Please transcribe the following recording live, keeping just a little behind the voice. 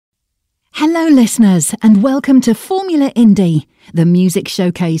Hello listeners and welcome to Formula Indie, the music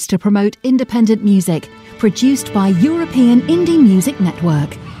showcase to promote independent music, produced by European Indie Music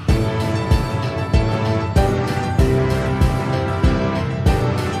Network.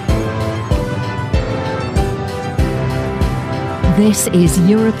 This is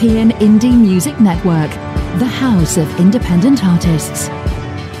European Indie Music Network, the house of independent artists.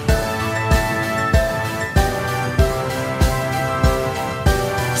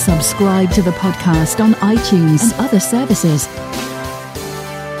 Subscribe to the podcast on iTunes and other services.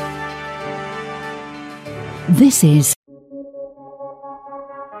 This is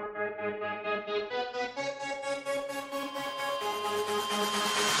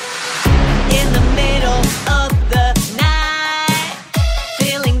in the middle of the night,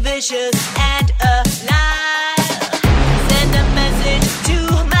 feeling vicious and alive. Send a message to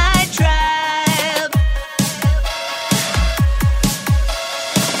my tribe.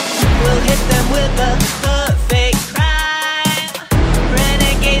 We'll hit them with a perfect crime.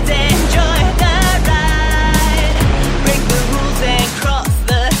 Renegades enjoy the ride. Break the rules and cross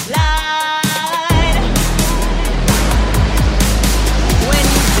the line. When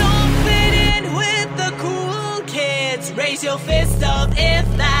you don't fit in with the cool kids, raise your fist up if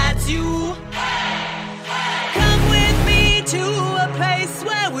that's you. Come with me to a place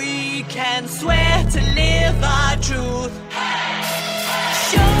where we can swear to live our truth.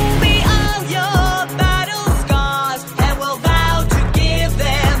 Show me all your battle scars and we'll vow to give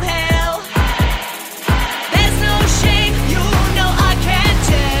them hell. There's no shame, you know I can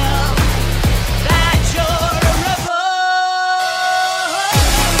tell that you're a rebel.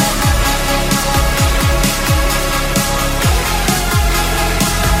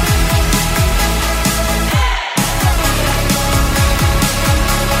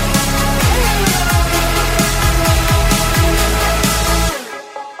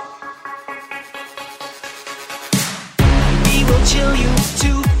 We will chill you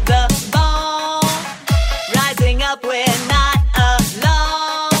to the bone. Rising up, we're not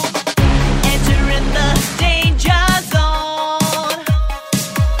alone. Entering the danger zone.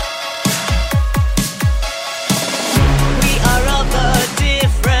 We are of a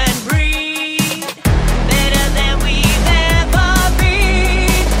different breed, better than we've ever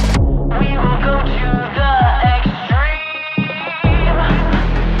been. We will go to the extreme.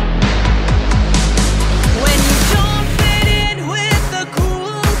 When you don't fit in with the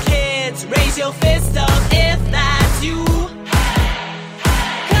cool kids, raise your fist up if that's you.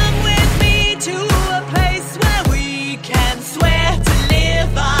 Come with me to a place where we can swear to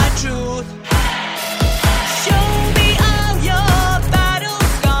live our truth. Show me all your battle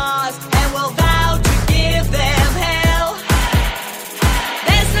scars and we'll vow to give them hell.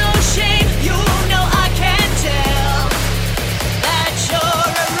 There's no shame, you know I can tell that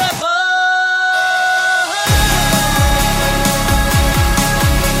you're a rebel.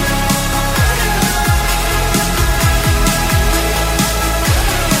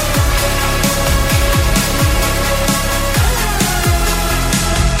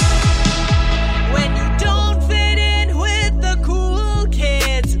 When you don't fit in with the cool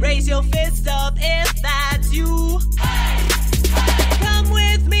kids, raise your fist up if that's you. Come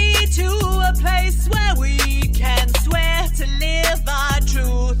with me to a place where we can swear to live our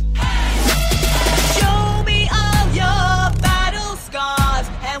truth. Show me all your battle scars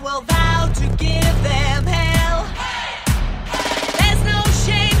and we'll vow to give them hell. There's no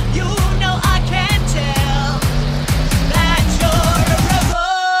shame, you know I can tell that you're a rebel.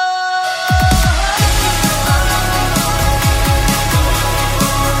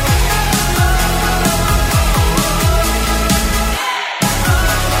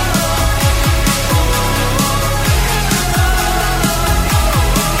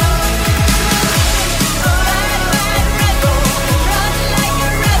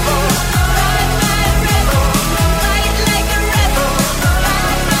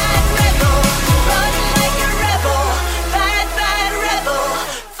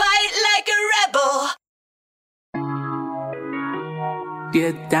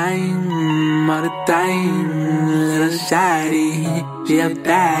 Get time all the time, little shawty. She a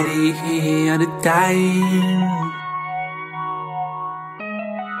baddie all the time.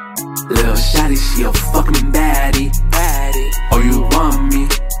 Little shawty, she a fucking baddie. Oh, you want me?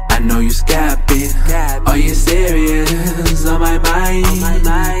 I know you scapping. Are you serious? On my mind.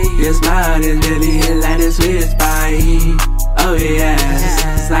 Your smile is really hit like a sweet spine. Oh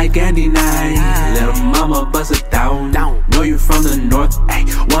yes, it's like candy night. Little mama bust it down. Know you from the north, ayy,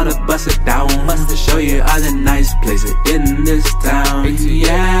 wanna bust it down. To show you all the nice places in this town.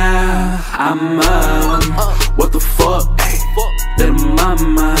 I'm up, what the fuck, ayy. Little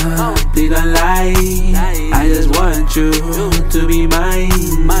mama, think I want you to be mine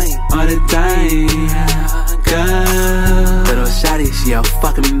all the time. Girl, little shawty, she a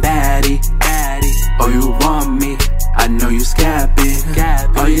fucking baddie. Oh, you want me? I know you scapping.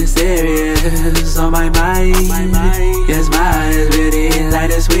 Are you serious? On my mind. Yes, mine is really like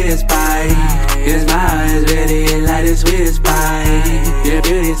the sweetest pie. Yes, mine is really like the sweetest pie. Your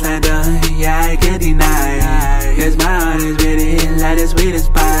beauty slender, yeah, I can't deny. Yes, mine is really like the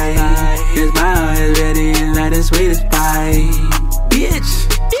sweetest pie. Yes, mine is really like the sweetest pie. Bitch,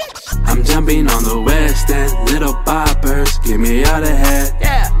 I'm jumping on the west end, little poppers, give me all the head.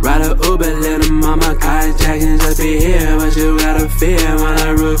 Ride a Uber, little mama, kayaking, just be here. But you gotta fear on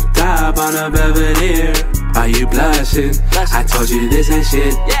a rooftop, on a Belvedere. Are you blushing? I told you this ain't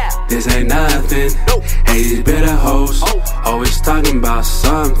shit, this ain't nothing. Hey, these bitter hoes, always talking about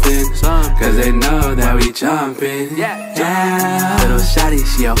something, cause they know that we jumping. Little shawty,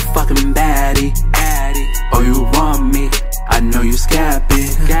 she a fucking baddie. Oh, you want me? I know you scapping.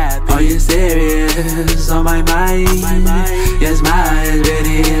 Are you serious? On my mind. Yes, mine is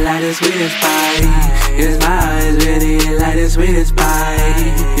really like the sweetest pie. Yes, mine is really like the sweetest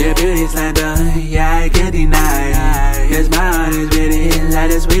pie. Your beauty slender, yeah, I can't deny. Yes, mine is really like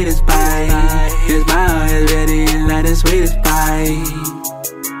the sweetest pie. Yes, mine is really like the sweetest pie.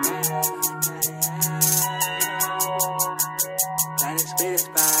 Like the sweetest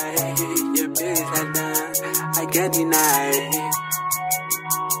pie. Your beauty slender, I can't deny.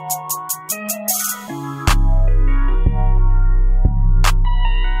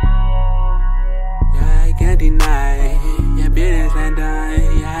 Yeah, I can't deny. Your beauty slender,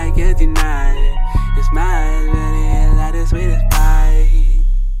 yeah, I can't deny. Your smile is really like the sweetest pie.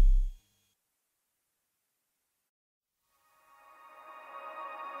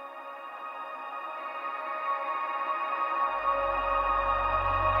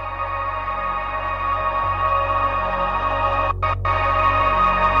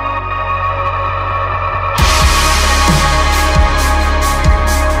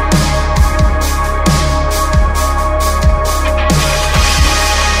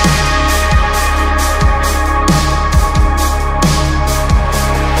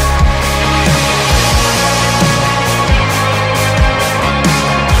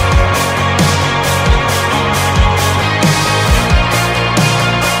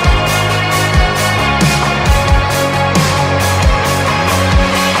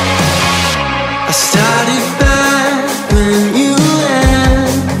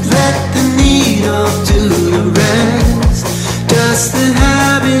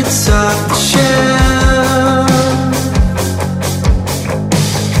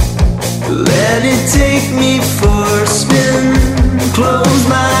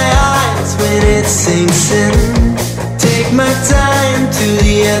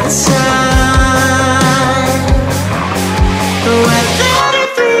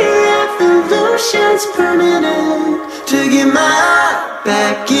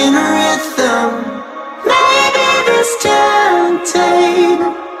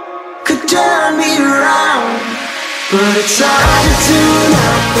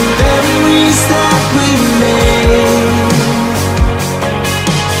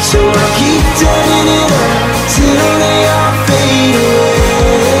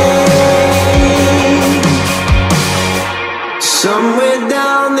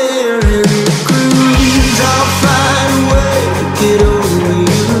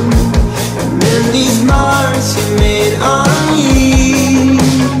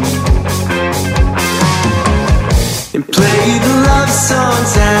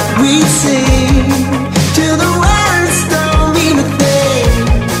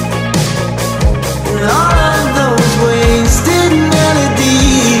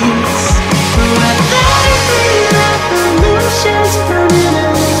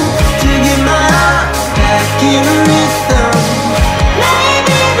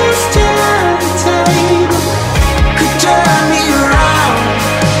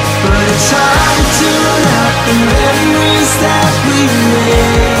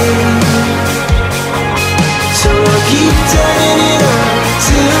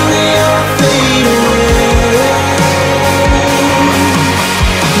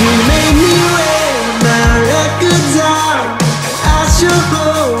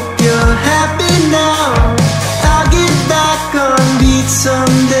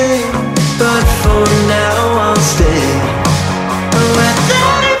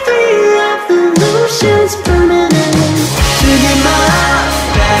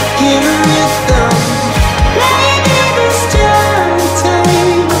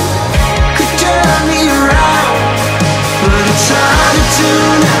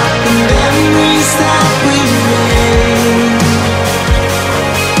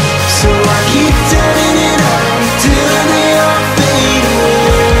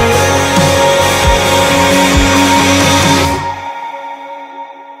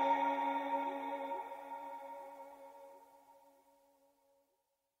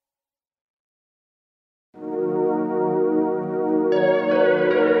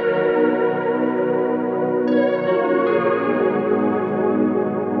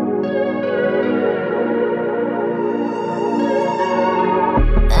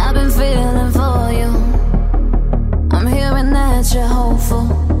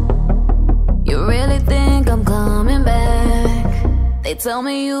 tell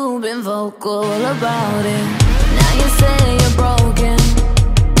me you've been vocal about it. Now you say you're broken,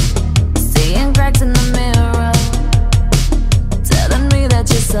 seeing cracks in the mirror, telling me that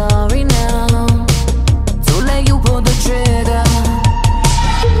you're sorry now. Too late, you pulled the trigger.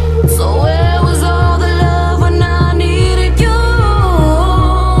 So where was all the love when I needed you?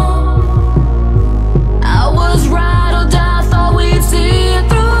 I was right or die, thought we'd see it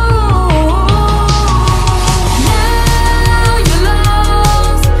through.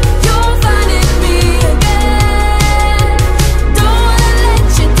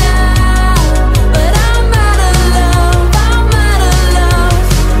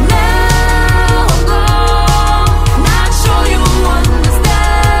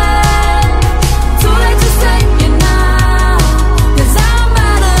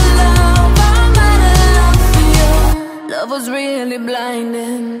 Was really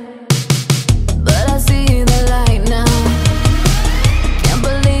blinding, but I see the light now. Can't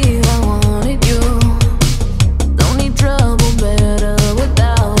believe I wanted you. Don't need trouble, better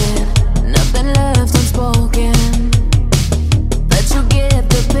without it. Nothing left unspoken. Let you get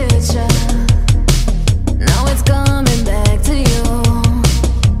the picture. Now it's coming back to you.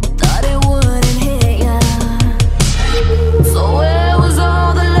 Thought it wouldn't hit ya. So where was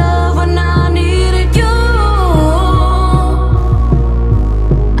all the love when I needed you?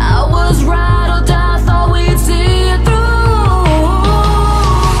 Right or die, thought we'd see it through.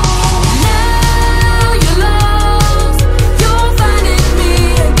 Now you're lost, you're finding me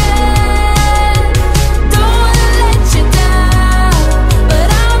again. Don't wanna let you down, but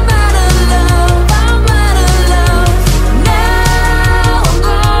I'm out of love, I'm out of love. Now I'm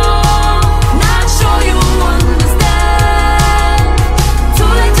gone, not sure you understand.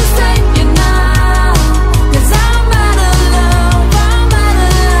 Too late to save you now, 'cause I'm out of love, I'm out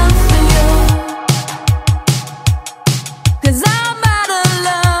of love for you. 'Cause I'm out of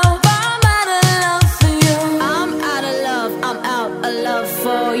love, I'm out of love for you. I'm out of love, I'm out of love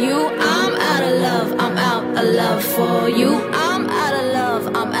for you. I'm out of love, I'm out of love for you. I'm out of love,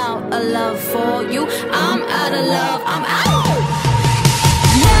 I'm out of love for you. I'm out of love, I'm out.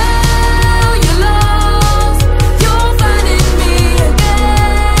 Now you're lost, you're finding me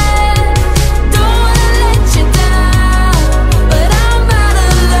again. Don't wanna let you down, but I'm out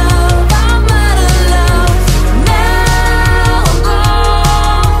of love, I'm out of love. Now I'm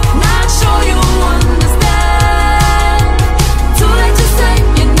gone, not sure you understand. Too late to save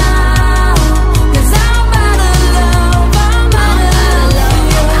you now, 'cause I'm out of love, I'm out of love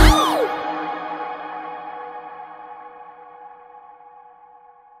for you.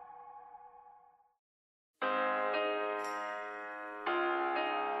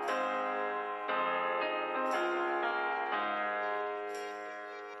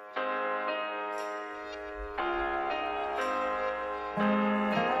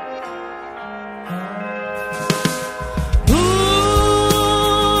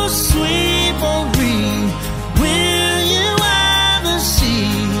 Ooh, sweet Maureen, will you ever see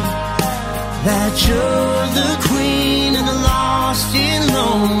that you're the queen of the lost and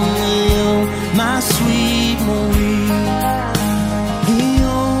lonely? Oh, my sweet Maureen. He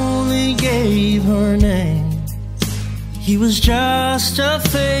only gave her name. He was just a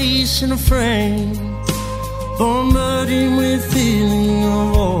face in a frame, bombarding with feeling of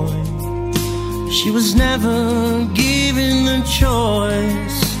void. She was never given the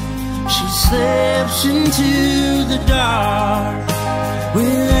choice. She slips into the dark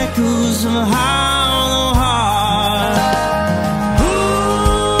with echoes of a hollow heart.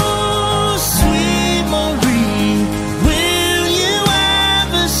 Ooh, sweet Maureen, will you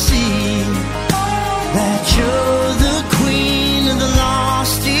ever see that you're the queen of the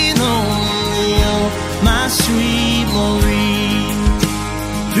lost and lonely? Oh, my sweet Maureen.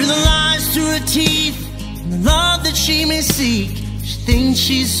 Through the lies through her teeth and the love that she may seek, she thinks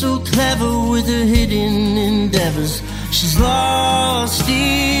she's so clever with her hidden endeavors. She's lost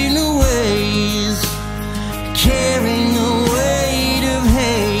in her ways, carrying the weight of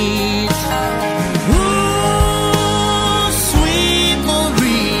hate. Ooh, sweet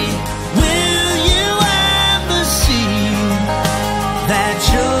Maureen, will you ever see that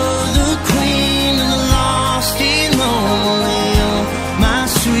you're the queen of the lost and lonely? Oh, my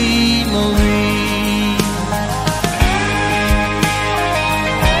sweet Maureen.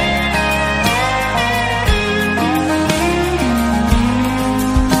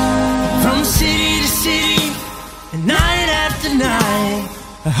 From city to city and night after night,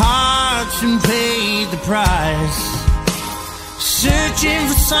 her heart's been paid the price, searching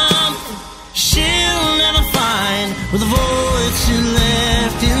for something she'll never find, with a voice she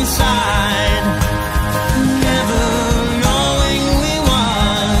left inside, never knowing we won.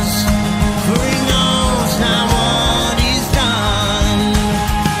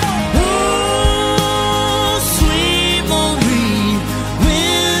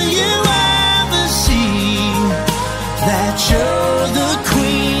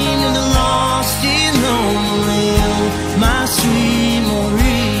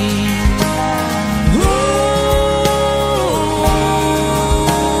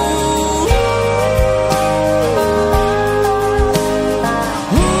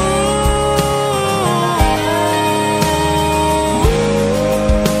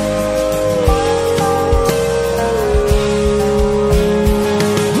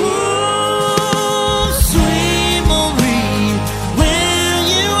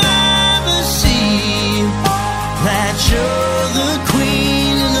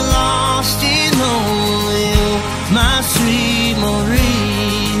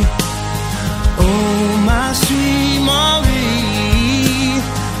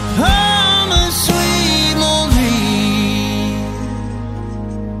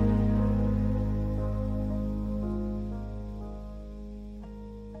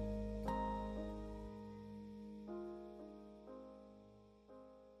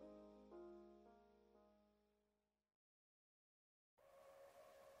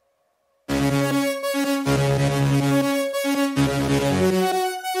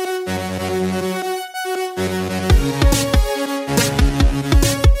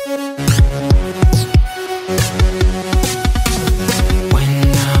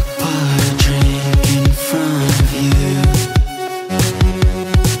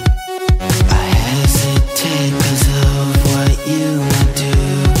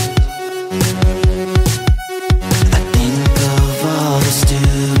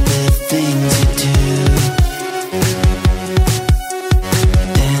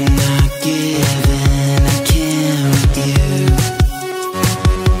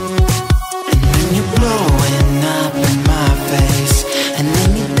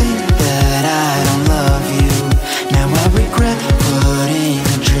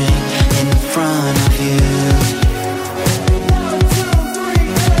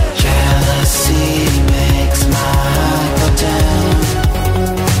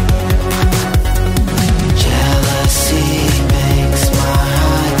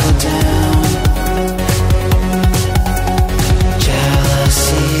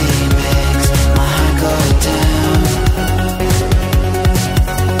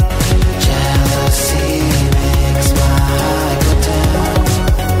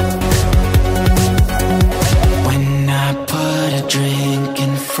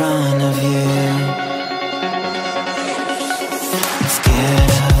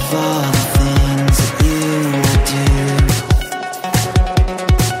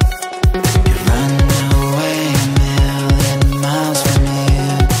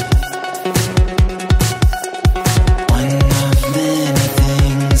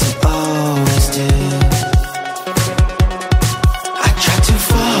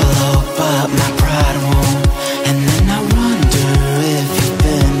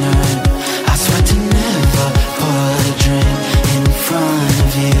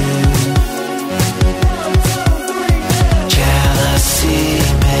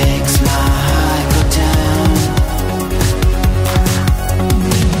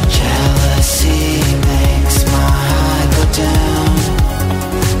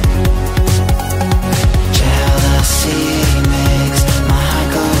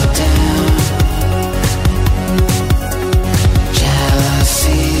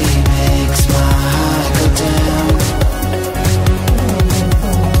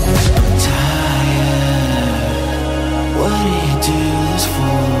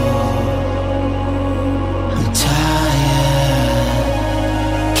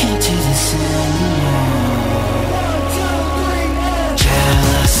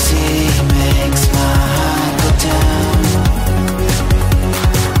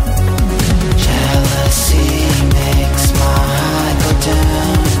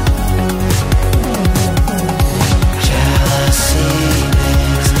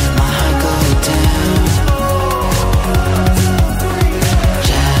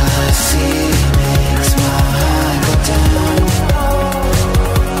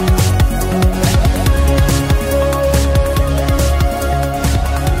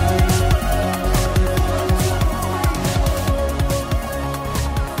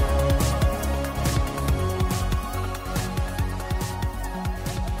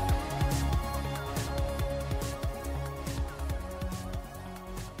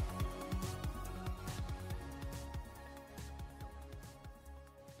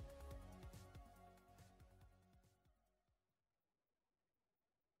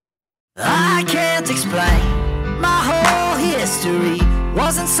 I can't explain my whole history.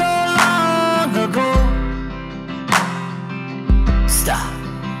 Wasn't so long ago. Stop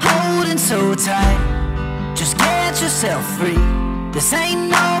holding so tight. Just get yourself free. This ain't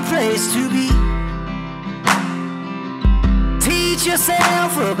no place to be. Teach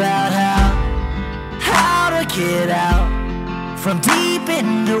yourself about how to get out from deep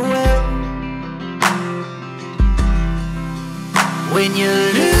in the well. When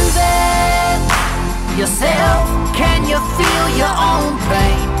you're losing yourself, can you feel your own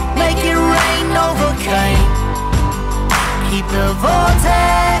pain? Make it rain, Novocaine. Keep the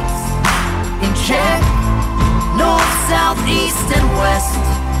vortex in check. North, south, east and west.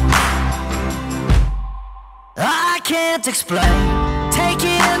 I can't explain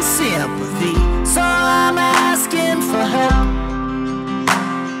taking sympathy, so I'm asking for help.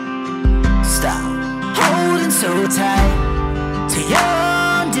 Stop holding so tight to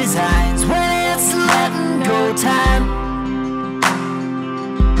your designs when it's letting go time.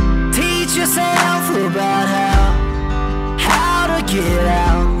 Teach yourself about how to get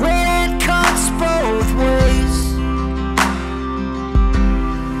out when it cuts both ways.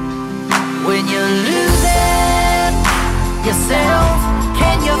 When you're losing yourself,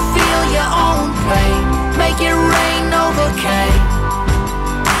 can you feel your own pain? Make it rain, Novocaine.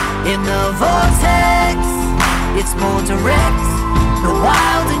 In the vortex, it's more direct. The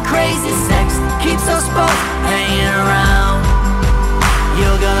wild and crazy sex keeps us both hanging around.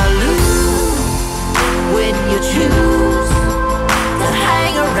 You're gonna lose when you choose to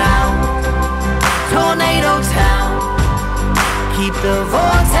hang around Tornado Town. Keep the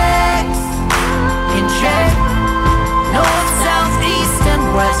vortex in check. North, south, east and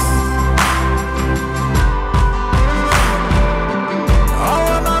west. All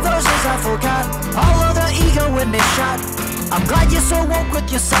of my verses I forgot. All of the ego in this shot. I'm glad you're so woke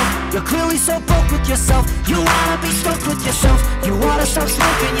with yourself. You're clearly so broke with yourself. You wanna be stoked with yourself. You wanna stop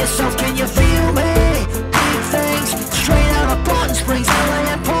smoking yourself. Can you feel me? Big things straight out of Barton Springs,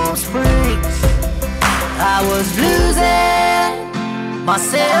 LA and Palm Springs. I was losing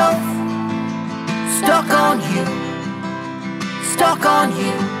myself. Stuck on you. Stuck on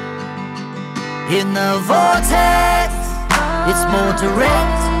you. In the vortex, it's more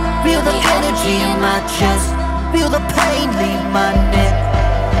direct. Feel the energy in my chest. Feel the pain leave my neck.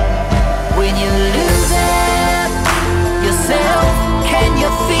 When you're losing yourself, can you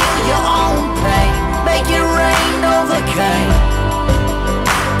feel your own pain? Make it rain, Novocaine.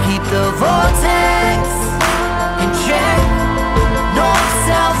 Keep the vortex in check. North,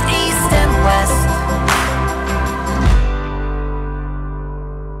 south, east and west.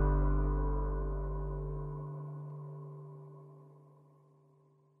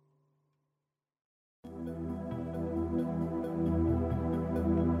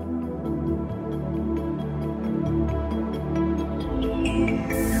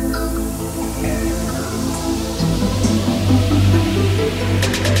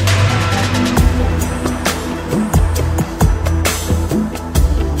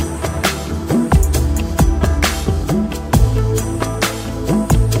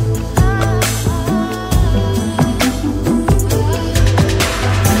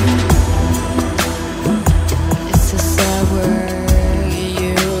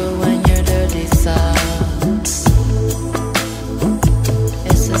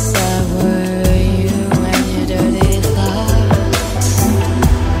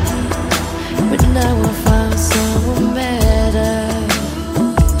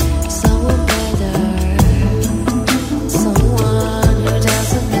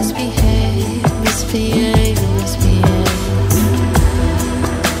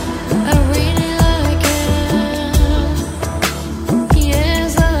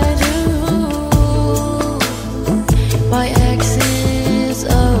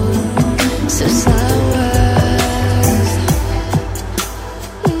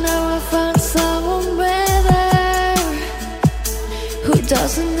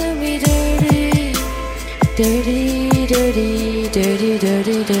 do me dirty, dirty, dirty, dirty,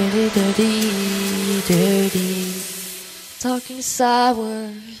 dirty, dirty, dirty, dirty. Talking sour,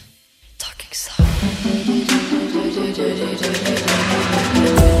 talking sour.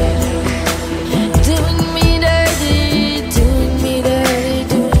 Doing me dirty, doing me dirty,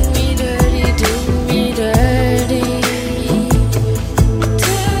 doing me dirty, doing me dirty.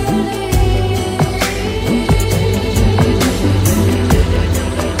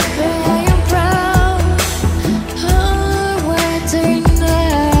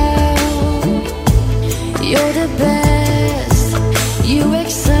 You're the best, you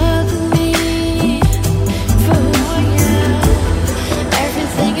accept me for who I am.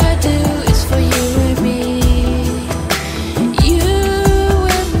 Everything I do is for you and me. You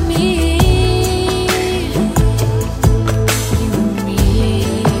and me. You and me.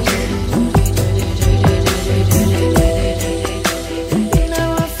 Now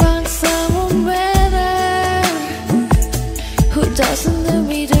I found someone better who doesn't do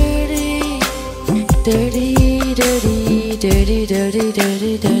me dirty. Dirty, dirty, dirty, dirty,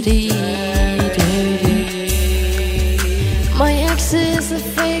 dirty, dirty, dirty. My ex is a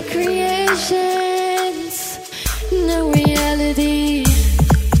fake creations, no reality.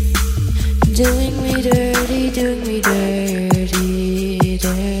 Doing me dirty, doing me dirty,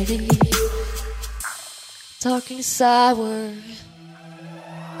 dirty. Talking sour.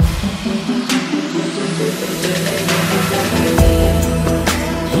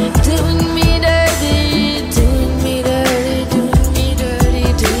 Doing me dirty, doing me dirty, doing me dirty,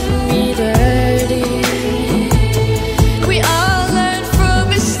 doing me dirty. We all learn from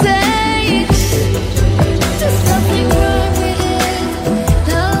mistakes. There's nothing wrong with it,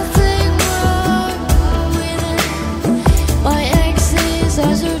 nothing wrong with it. My exes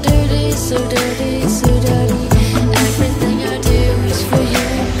are so dirty, so dirty, so dirty. Everything I do is for you.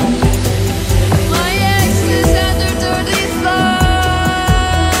 My exes and their dirty thoughts.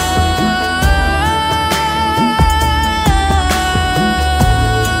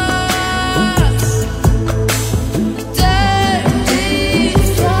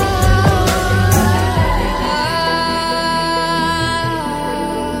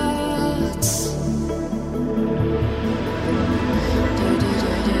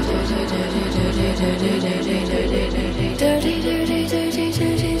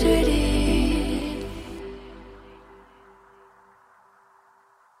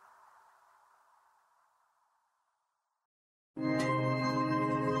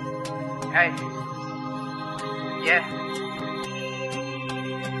 Hey, yeah,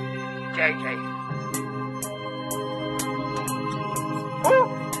 JJ. Woo!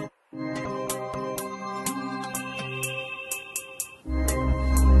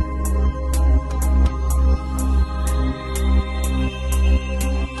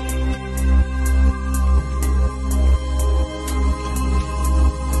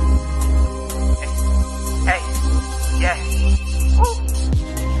 Hey, yeah. Woo!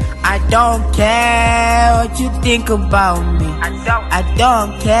 I don't care what you think about me. I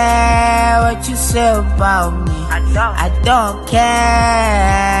don't care what you say about me. I don't care.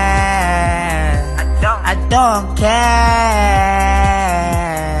 I don't care.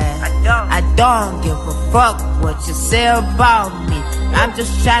 I don't give a fuck what you say about me. I'm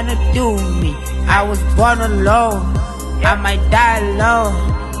just trying to do me. I was born alone. I might die alone.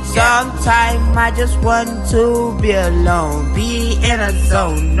 Sometime I just want to be alone, be in a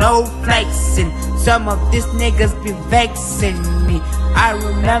zone, no flexing. Some of these niggas be vexing me. I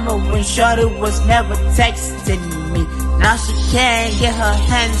remember when Shorty was never texting me. Now she can't get her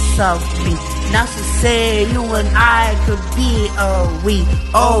hands off me. Now she say you and I could be a we.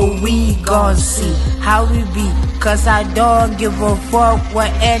 Oh, we gon' see how we be. Cause I don't give a fuck what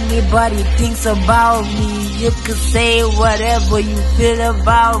anybody thinks about me. You can say whatever you feel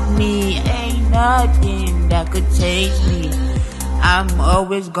about me. Ain't nothing that could change me. I'm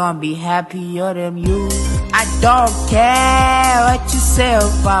always gonna be happier than you. I don't care what you say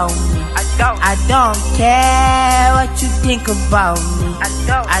about me. I don't care what you think about me.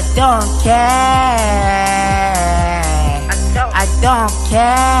 I don't care. I don't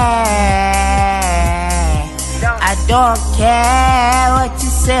care. I don't care what you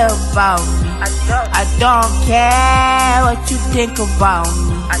say about me. I don't care what you think about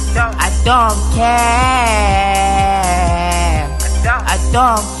me. I don't care. I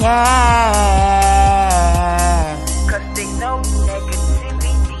don't care. Cause they know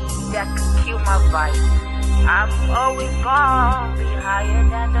negativity that could kill my vibe. I'm always gonna be higher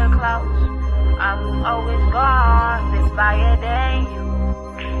than the clouds. I'm always gonna be higher than you.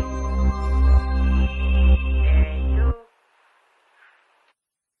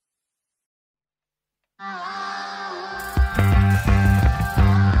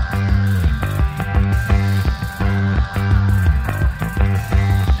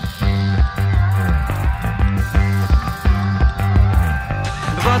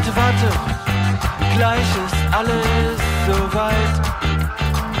 Warte, gleich ist alles soweit.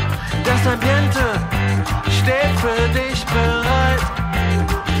 Das Ambiente steht für dich bereit.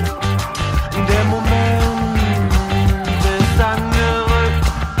 Der Moment ist angerückt.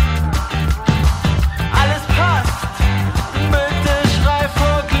 Alles passt, bitte schrei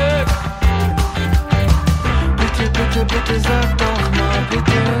vor Glück. Bitte sag doch mal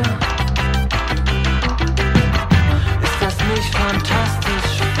bitte. Ist das nicht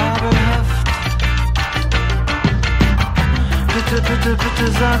fantastisch fabelhaft? Bitte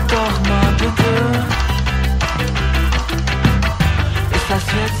sag doch mal bitte. Ist das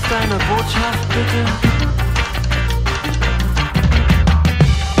jetzt deine Botschaft, bitte?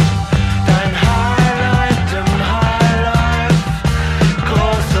 Dein Highlight im Highlife,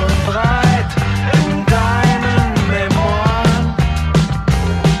 groß und breit in deinen Memoiren.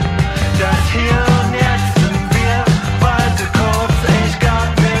 Das Hier und Jetzt sind wir, warte kurz, ich gab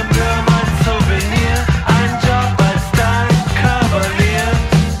mir nur mein Souvenir, ein Job als dein Kavalier.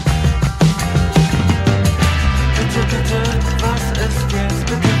 Bitte, was ist jetzt?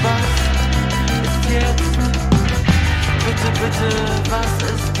 Bitte, was ist jetzt? Bitte, was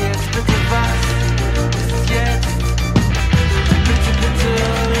ist jetzt? Bitte, was ist jetzt? Bitte,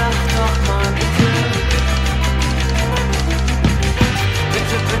 lach doch mal, bitte.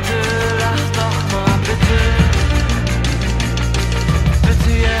 Bitte, lach doch mal, bitte.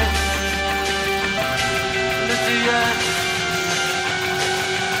 Bitte jetzt. Bitte jetzt.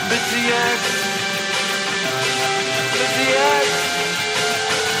 Bitte jetzt. Bitte jetzt.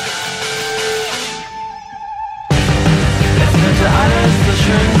 Es hätte alles so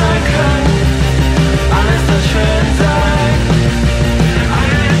schön sein können. Alles so schön sein.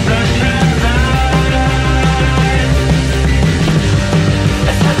 Alles so schön sein.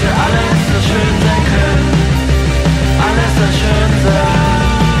 Es hätte alles so schön sein können. Alles so schön sein.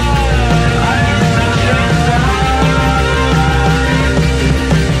 Alles so schön sein.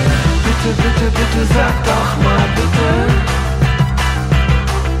 Bitte, sag doch mal bitte.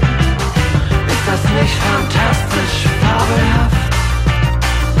 Ist das nicht fantastisch fabelhaft?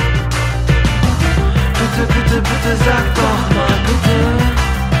 Bitte, sag doch mal bitte.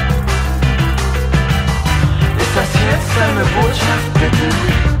 Ist das jetzt deine Botschaft, bitte?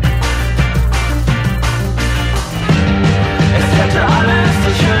 Es hätte alles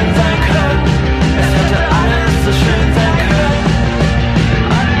so schön sein können. Es hätte alles so schön sein können.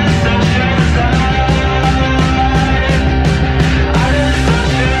 Alles so schön sein. Alles so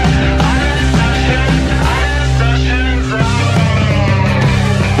schön, alles so schön, alles so schön sein.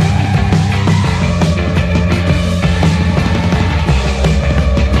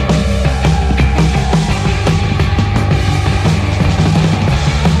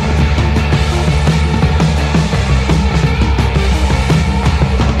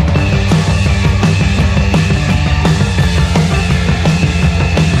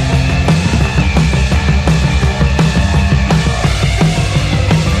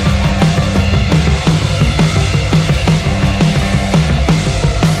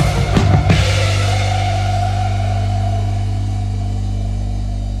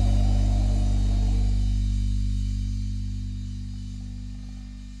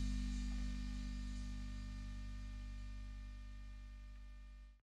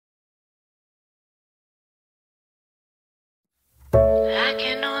 I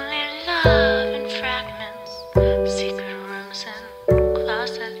can only love in fragments, secret rooms and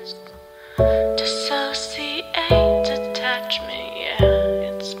closets. Dissociate, detach me, yeah,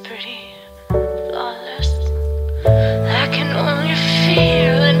 it's pretty flawless. I can only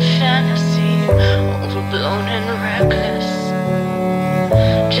feel in fantasy, overblown and reckless.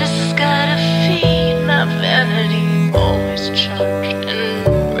 Just gotta feed my vanity, always charged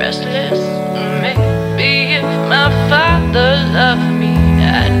and restless. Maybe if my father loved me,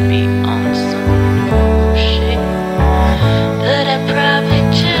 I'd be on some new shit. But I'd probably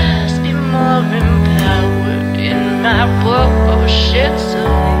just be more empowered in my bullshit. So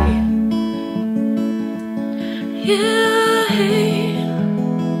yeah,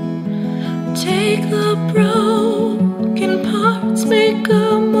 take the broken parts, make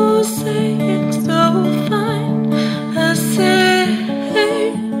a mosaic so fine. I say,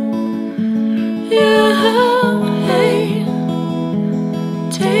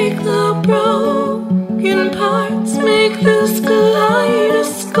 take the broken parts, make this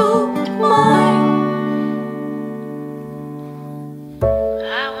kaleidoscope mine.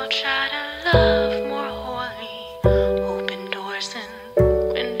 I will try to love more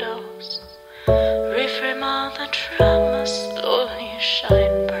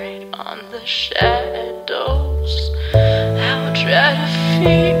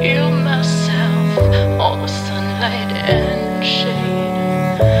feel myself, all the sunlight and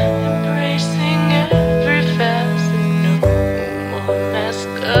shade, embracing every facet, no more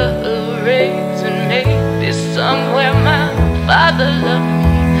masquerades, and maybe somewhere my father loved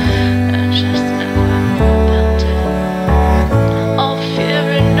me. I just never felt it. All fear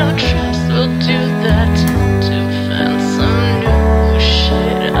and no trust will do that to find some new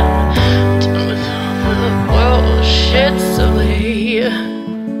shit. I'm done with all the world shit, so hey,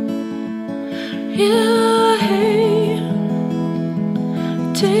 yeah, hey,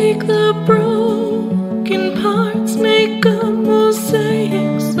 take the broken parts, make a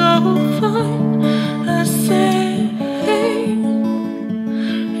mosaic so fine. I say, hey,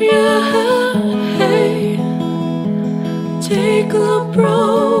 yeah, hey, take the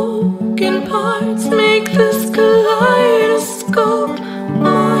broken parts, make this kaleidoscope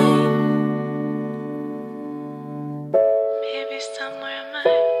mine. Maybe somewhere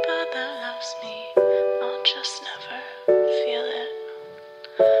my brother loves me, I'll just never feel it.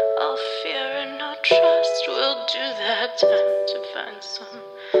 All fear and no trust will do that to find some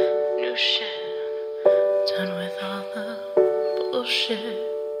new shit. Done with all the bullshit.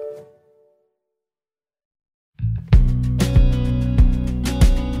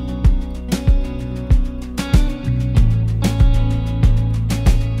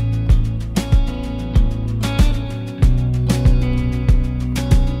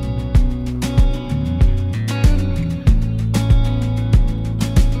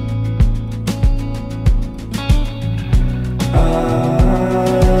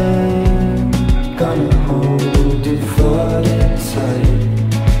 Gonna hold it for inside.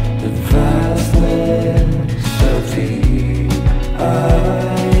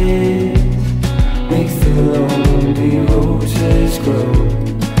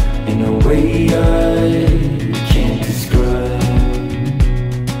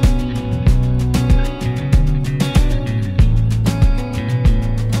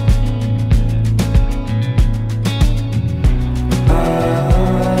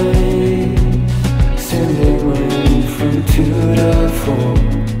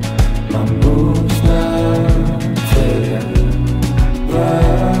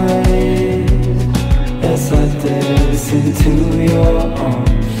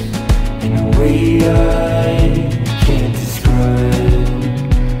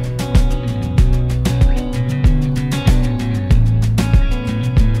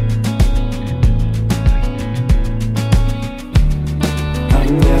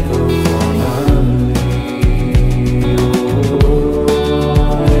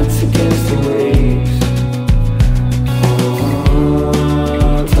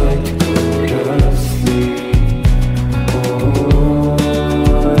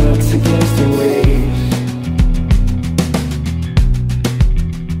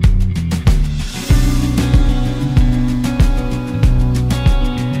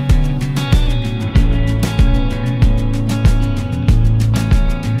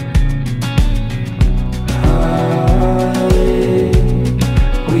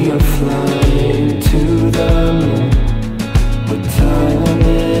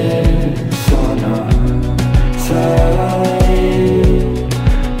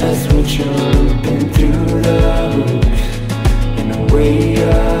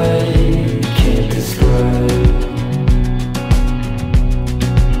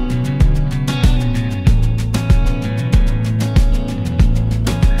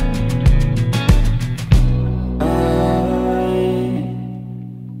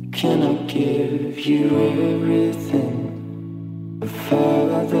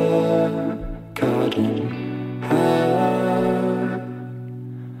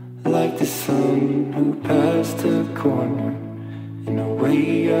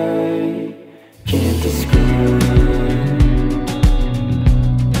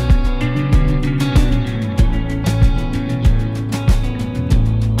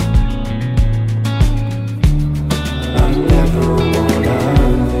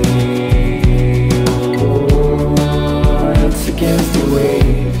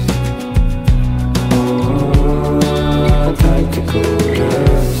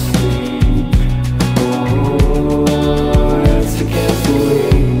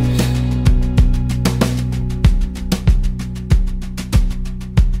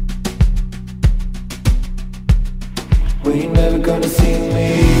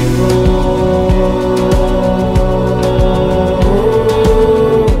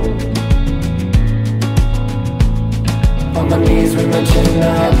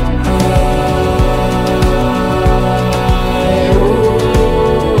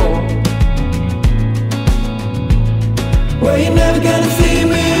 to see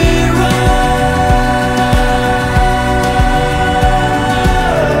me run.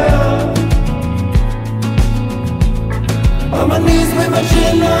 On my knees with my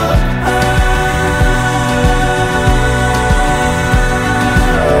chin up.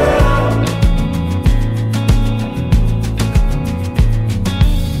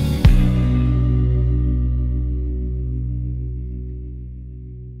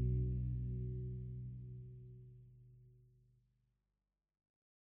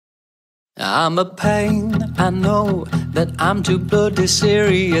 I'm a pain, I know that I'm too bloody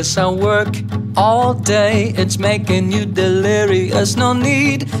serious. I work all day, it's making you delirious. No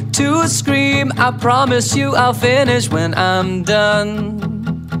need to scream, I promise you I'll finish when I'm done.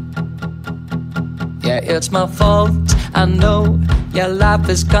 Yeah, it's my fault, I know. Yeah, life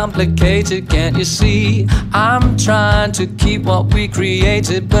is complicated, can't you see? I'm trying to keep what we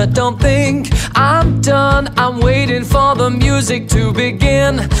created, but don't think I'm done. I'm waiting for the music to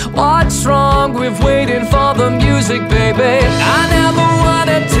begin. What's wrong with waiting for the music, baby? I never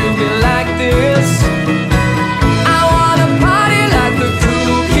wanted to be like this. I wanna party like the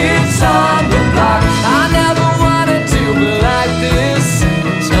cool kids on the block. I never wanted to be like this.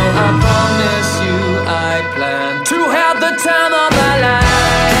 So I promise you I plan to have the time of my life.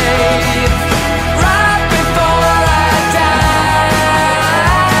 Right before I die,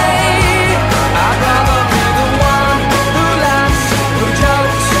 I'd rather be the one who laughs, who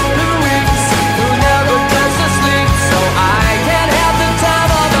jokes, who weeps, who never goes to sleep, so I can have the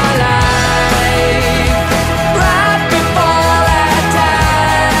time of my life. Right before I die,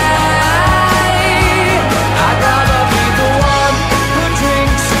 I'd rather be the one who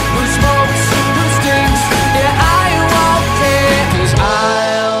drinks, who smokes, who stinks. Yeah, I won't care, 'cause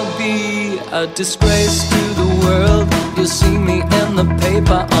I'll be a disgrace to the world. You'll see me in the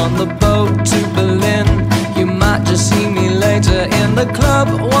paper on the boat to Berlin. You might just see me later in the club.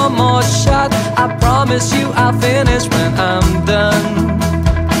 One more shot, I promise you I'll finish when I'm done.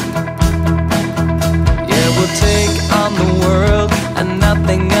 Yeah, we'll take on the world and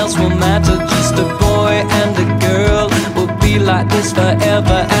nothing else will matter. Just a boy and a girl. We'll be like this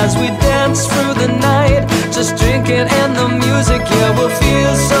forever as we dance through the night. Just drinking in the music, yeah, we'll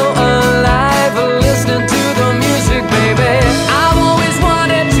feel so alive. Listening to the music, baby. I've always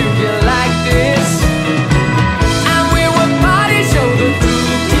wanted to be like this. And we would party, show the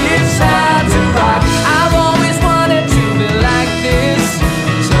cool kids how to rock. I've always wanted to be like this.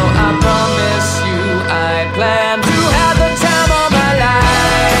 So I promise you I plan to have the time of my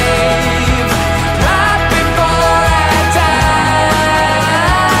life. Right before I die,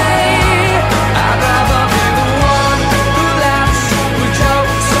 I'd rather be the one who laughs, who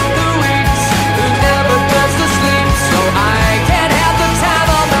jokes, who weeps, who never goes to sleep, so I can have the time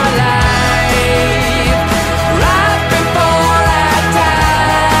of my life. Right before I die,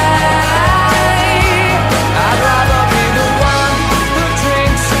 I'd rather be the one who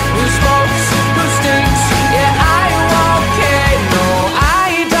drinks, who smokes, who stinks. Yeah, I won't care, no, I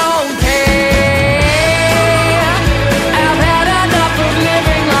don't care. I've had enough of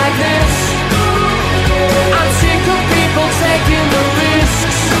living like this. I'm sick of people taking the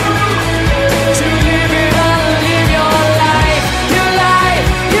risks to live it all, live your life, your life,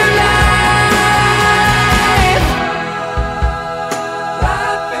 your life.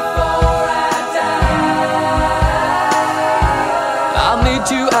 Right before I die, I'll meet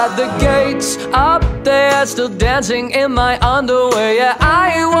you at the gates up there, still dancing in my underwear. Yeah,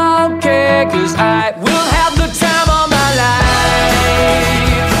 I won't care, 'cause I will have the time of my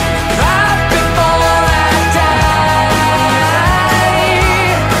life. Right before I die,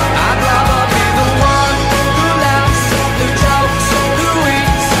 I'd rather be the one who laughs, who jokes, who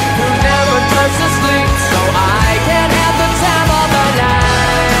eats, who never goes to sleep, so I can have the time of my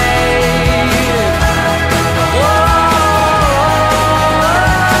life. Whoa,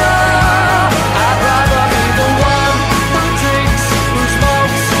 I'd rather be the one who drinks, who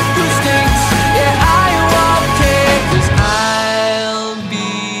smokes, who stinks. Yeah, I won't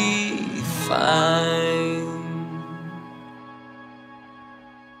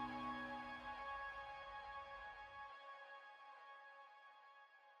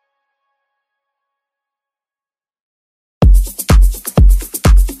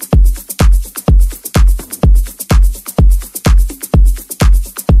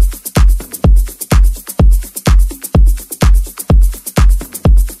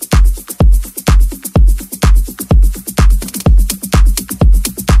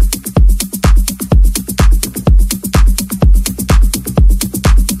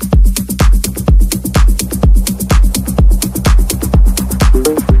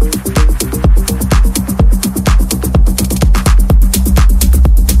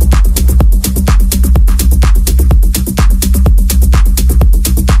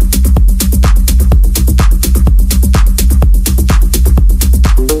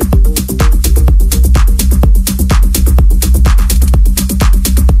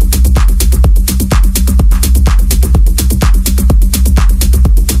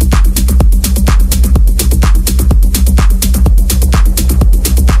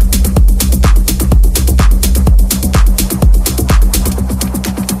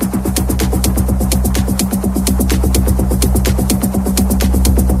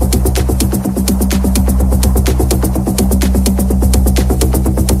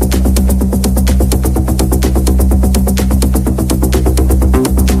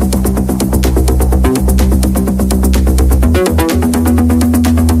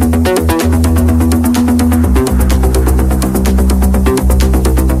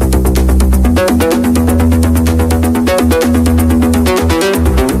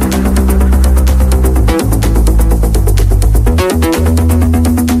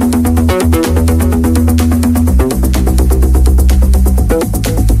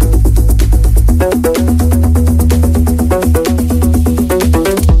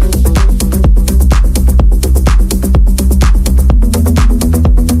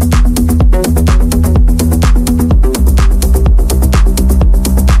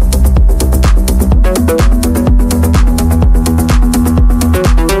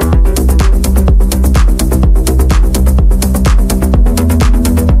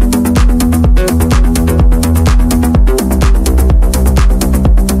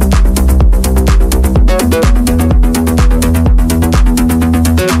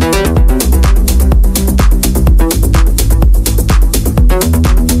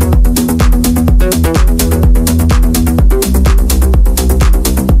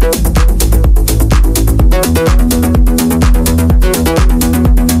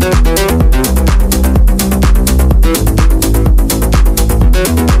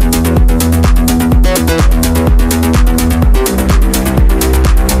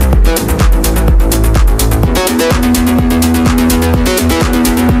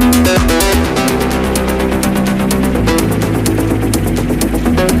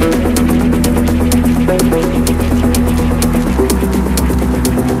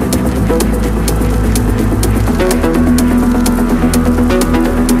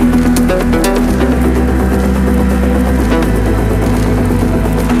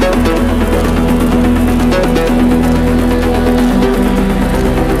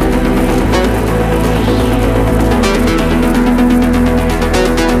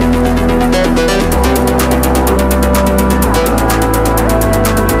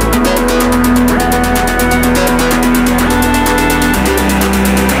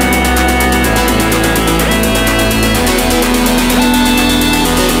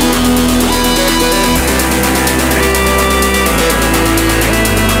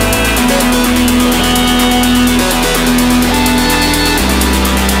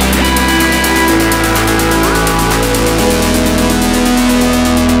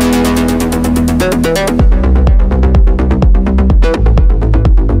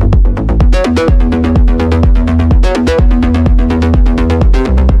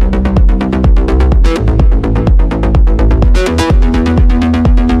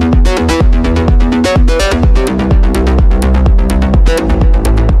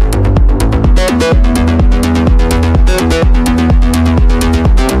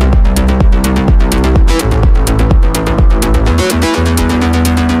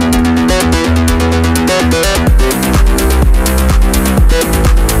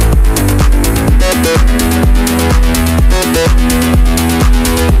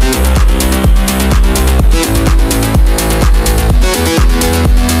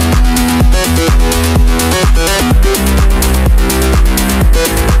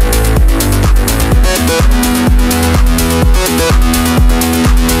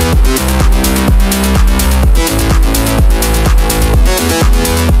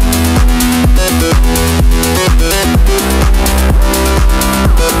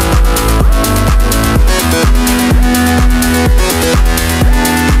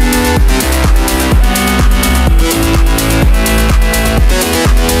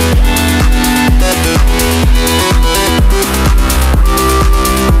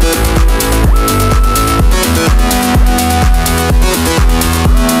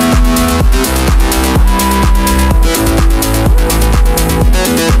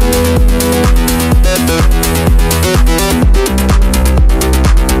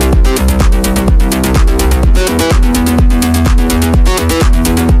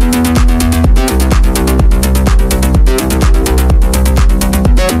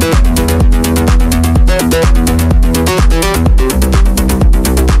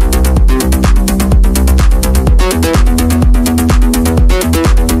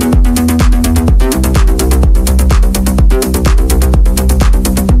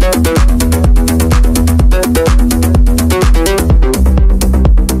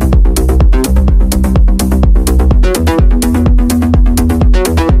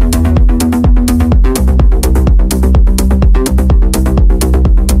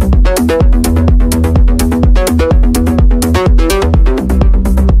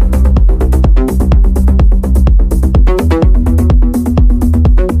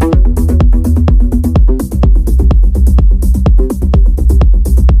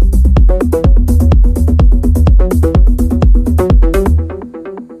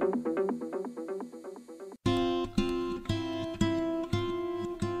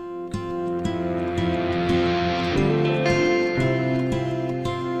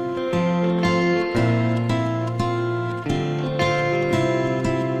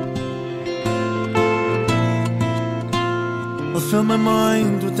fill my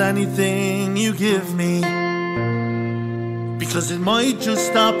mind with anything you give me, because it might just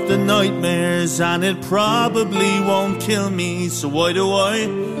stop the nightmares and it probably won't kill me. So why do I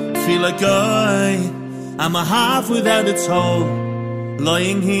feel like I am a half without its whole,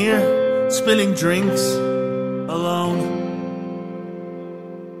 lying here spilling drinks alone?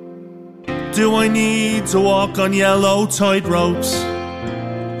 Do I need to walk on yellow tight ropes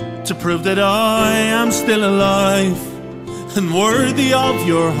to prove that I am still alive and worthy of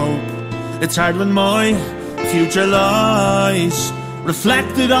your hope? It's hard when my future lies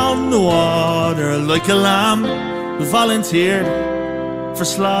reflected on the water, like a lamb who volunteered for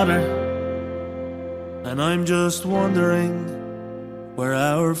slaughter. And I'm just wondering where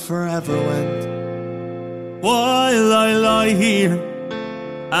our forever went, while I lie here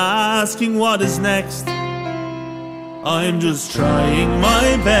asking what is next. I'm just trying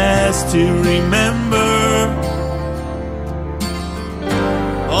my best to remember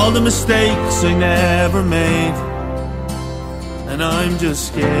all the mistakes I never made, and I'm just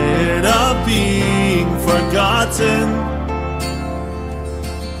scared of being forgotten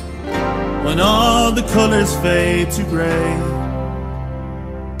when all the colors fade to grey.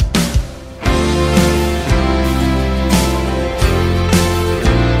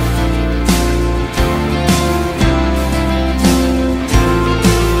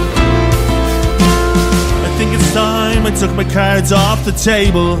 Time I took my cards off the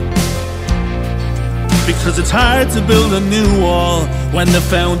table, because it's hard to build a new wall when the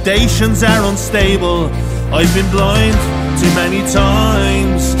foundations are unstable. I've been blind too many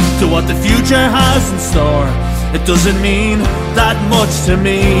times to what the future has in store. It doesn't mean that much to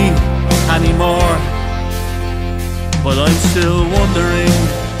me anymore, but I'm still wondering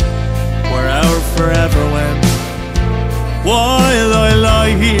where our forever went, while I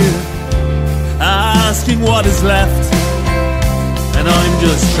lie here asking what is left. And I'm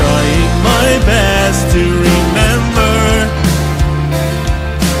just trying my best to remember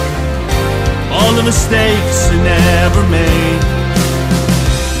all the mistakes I never made,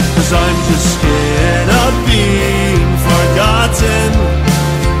 'cause I'm just scared of being forgotten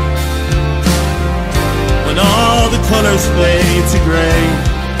when all the colors fade to grey.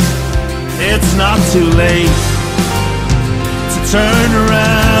 It's not too late to turn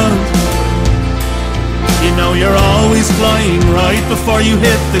around. You know you're always flying right before you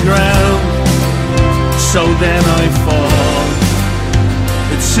hit the ground. So then I fall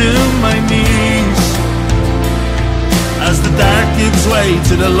to my knees as the dark gives way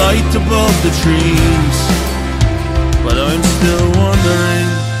to the light above the trees. But I'm still wondering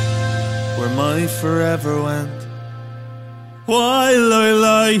where my forever went, while I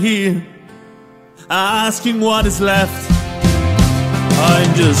lie here asking what is left.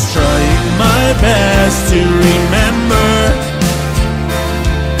 I'm just trying my best to remember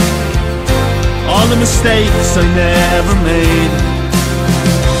all the mistakes I never made.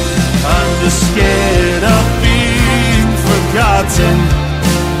 I'm just scared of being forgotten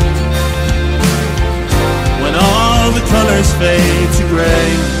when all the colors fade to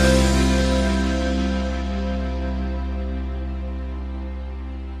grey.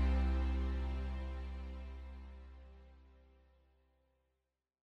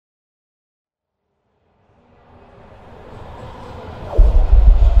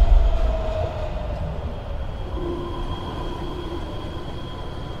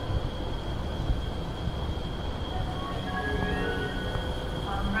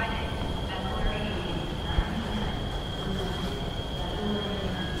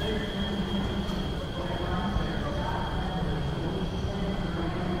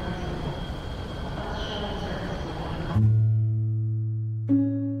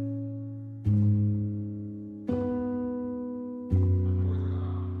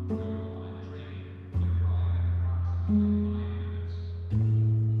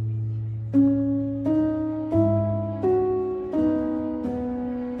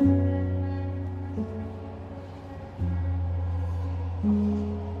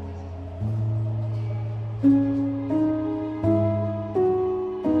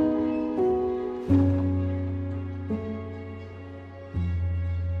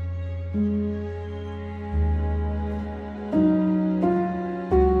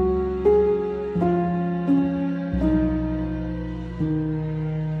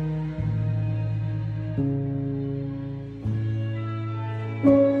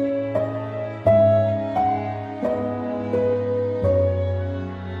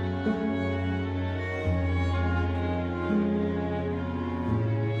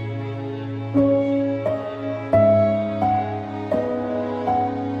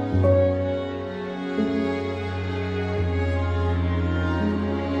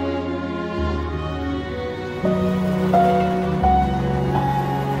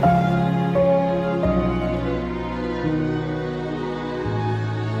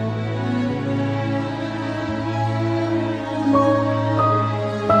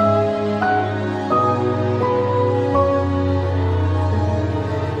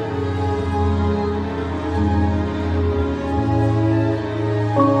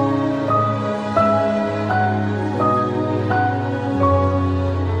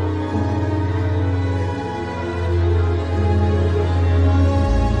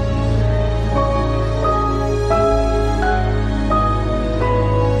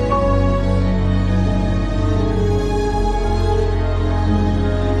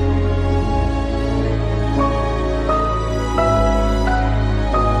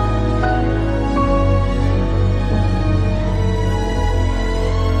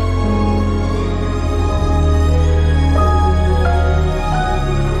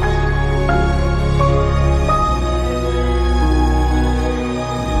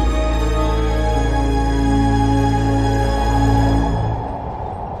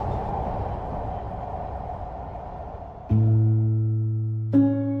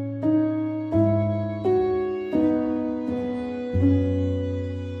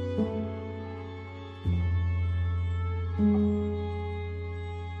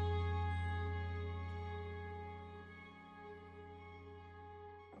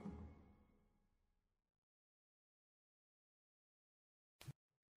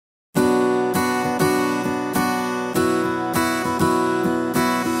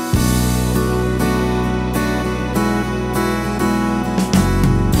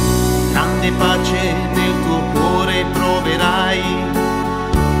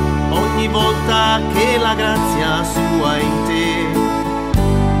 la grazia sua in te.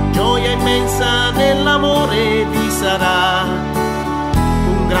 Gioia immensa nell'amore ti sarà,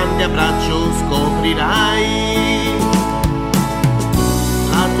 un grande abbraccio scoprirai.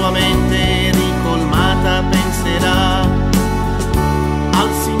 La tua mente ricolmata penserà al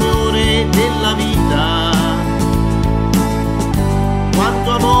Signore della vita.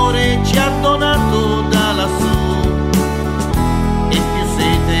 Quanto amore ci ha donato da lassù, e più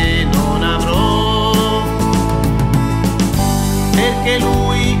sete non avrò, perché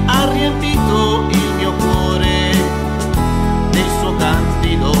Lui ha riempito il mio cuore del suo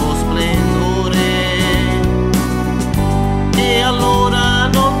candido splendore. E allora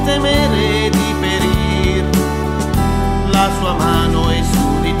non temere di perir, la sua mano è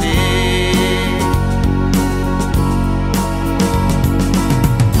su di te.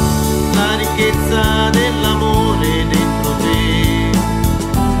 La ricchezza dell'amore dentro te,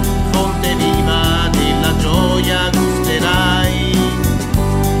 fonte viva della gioia gusterai.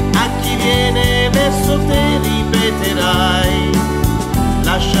 A chi viene verso te ripeterai,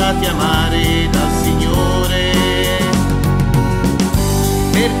 lasciati amare dal Signore,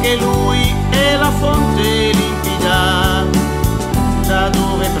 perché Lui è la fonte limpida da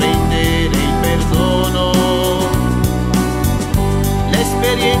dove prendere il perdono.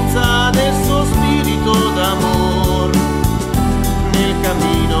 L'esperienza del suo spirito d'amor nel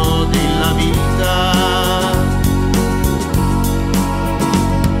cammino della vita.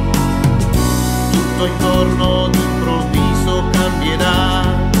 Tutto intorno d'improvviso cambierà,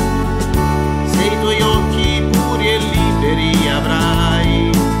 se i tuoi occhi puri e liberi avrai.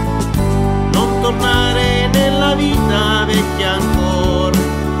 Non tornare nella vita vecchia ancor,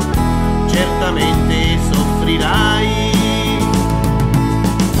 certamente soffrirai.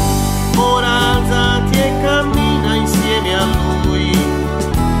 Ora alzati e cammina insieme a Lui,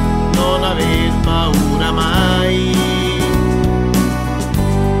 non aver paura mai.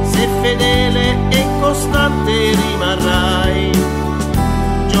 Se fedele e costante rimarrai,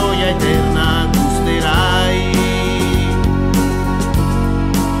 gioia eterna gusterai.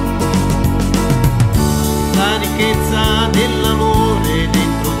 La ricchezza dell'amore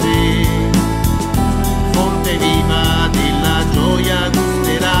dentro te, fonte viva della gioia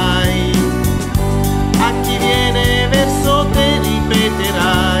gusterai. A chi viene verso te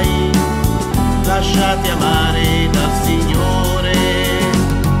ripeterai, lasciati amare dal Signore,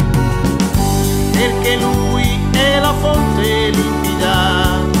 perché Lui è la fonte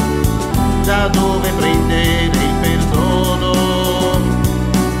limpida da dove prendere il perdono.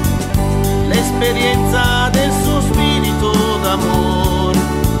 L'esperienza del suo spirito d'amor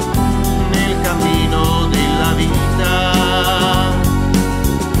nel cammino della vita.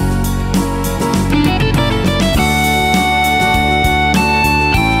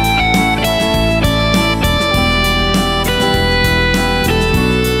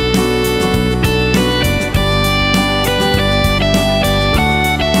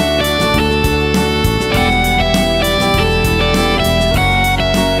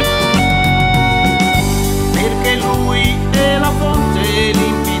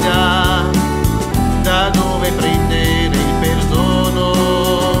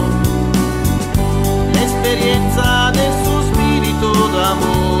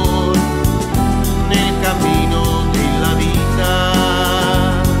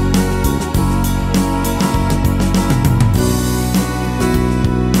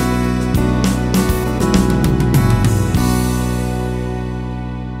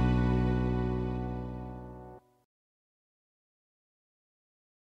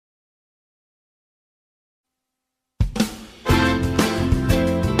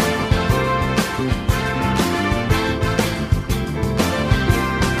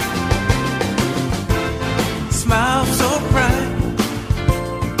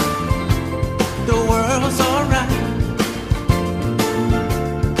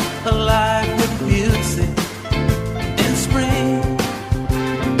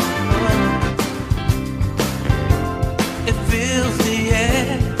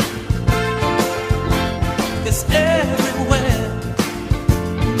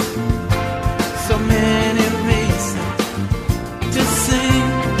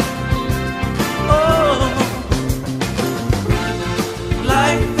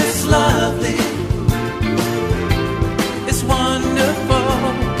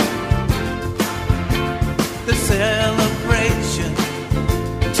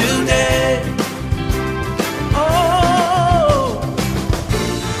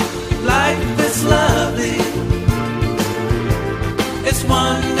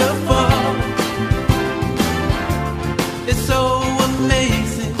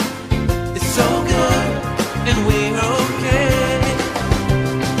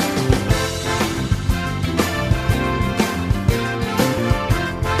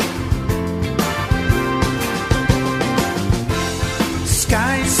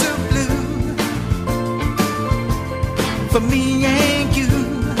 for me and you.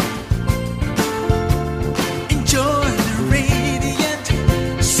 Enjoy the radiant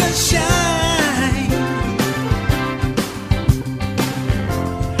sunshine,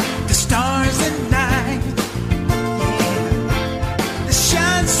 the stars at night, yeah, they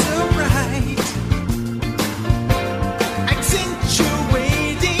shine so bright,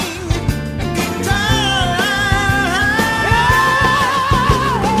 accentuating a good time.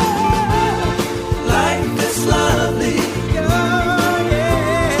 Life is lovely.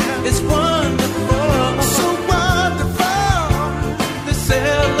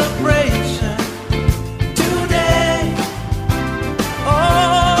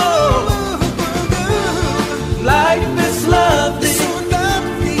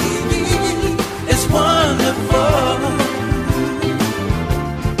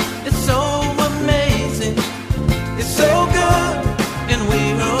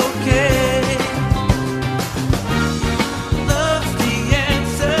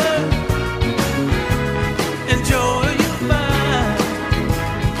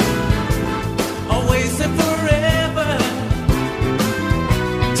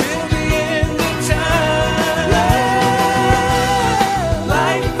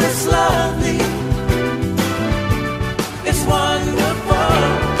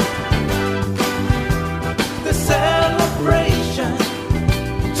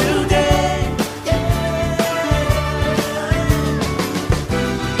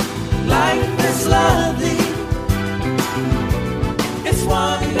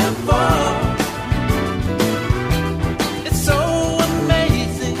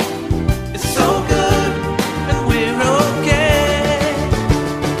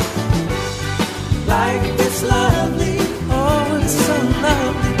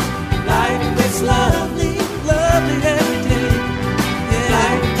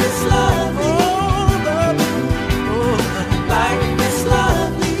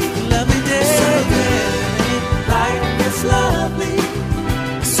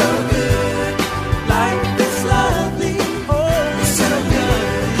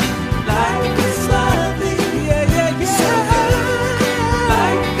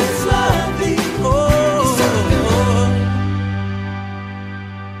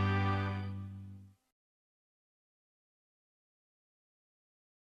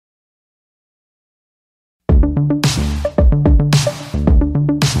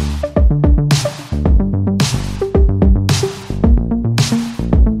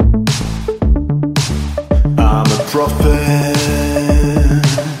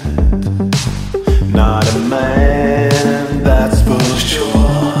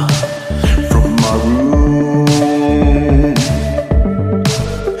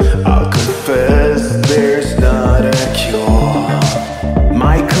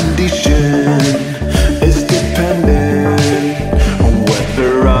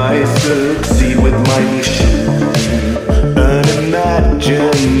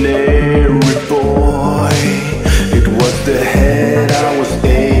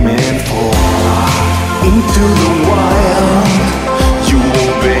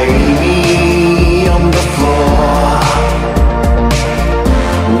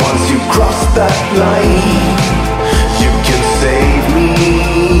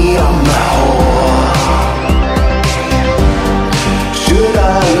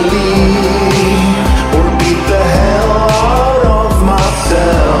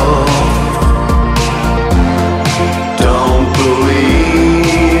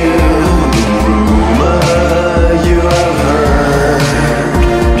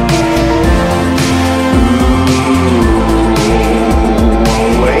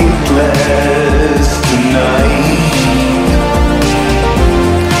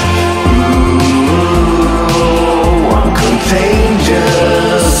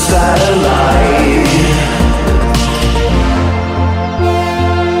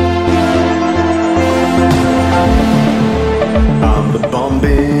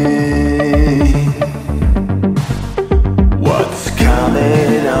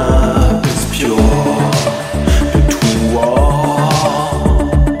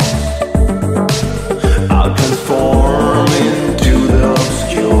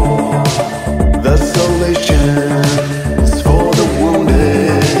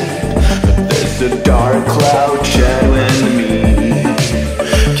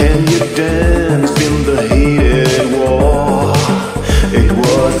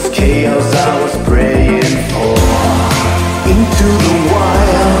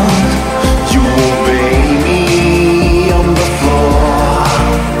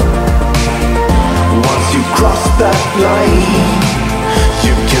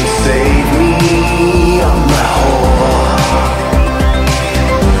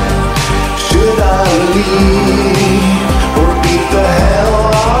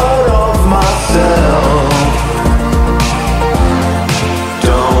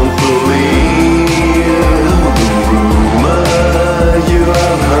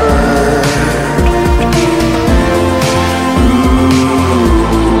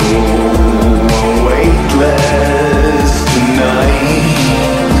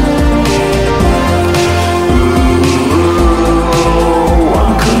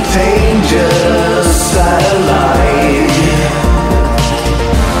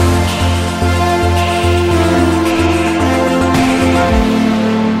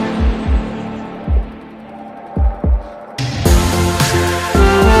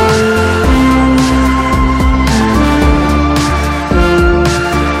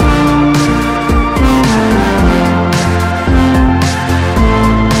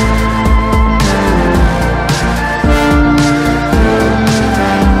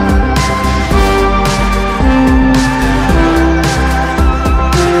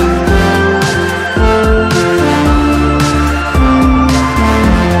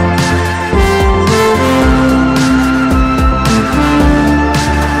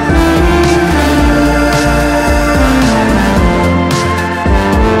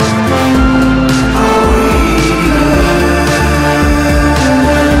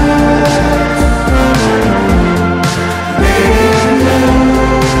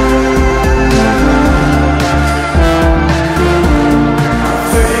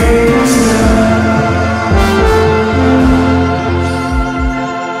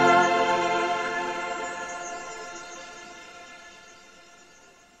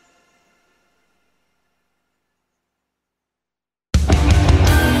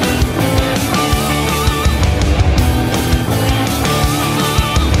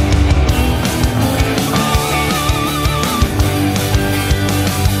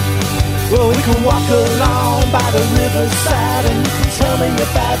 can walk along by the riverside and you can tell me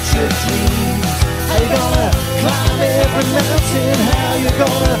about your dreams. How you gonna climb every mountain, how you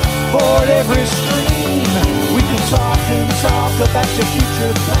gonna board every stream. We can talk and talk about your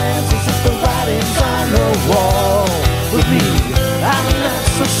future plans as if the writing's on the wall. With me, I'm not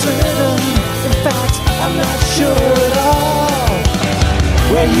so certain, in fact, I'm not sure at all.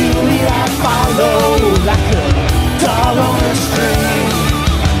 Where you lead I follow, like a dog on a string.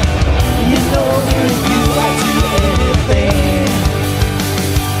 You know if you like to do anything.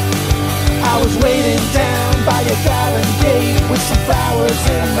 I was waiting down by your garden gate with some flowers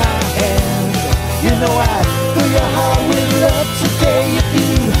in my hand. You know I'd fill your heart with love today if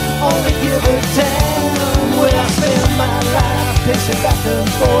you only give a damn. Will I spend my life pacing back and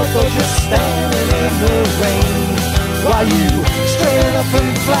forth or just standing in the rain while you straight up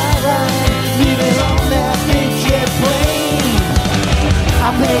and fly right, leaving on that big jet plane? I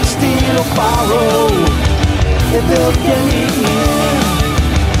may steal or borrow if they'll get me in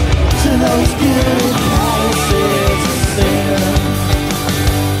to those good palaces of sin.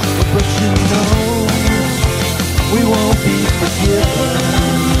 But you know we won't be forgiven,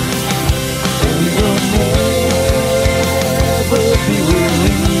 and we will never be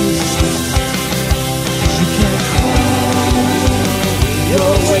released. 'Cause you can't crawl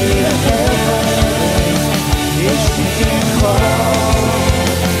your way to heaven. Yes, you can crawl.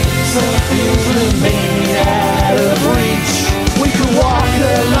 Some things remain out of reach. We can walk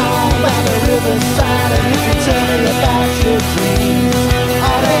along by the riverside and you can tell me about your dreams.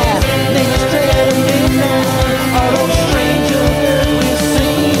 All that niggas dreading midnight, all those strangers that we've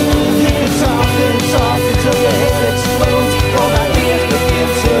seen. You can talk and talk until your head explodes, all my ears begin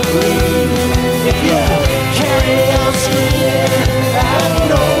to bleed. If you carry on screaming, I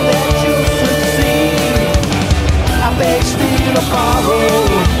know that you'll succeed. I beg, steal, or borrow,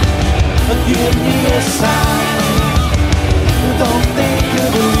 but give me a sign. Don't think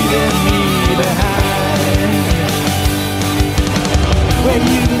you're leaving me behind. When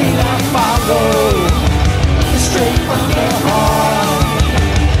you lead I follow, straight from the heart.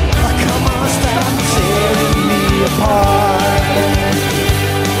 Come on, stop tearing me apart.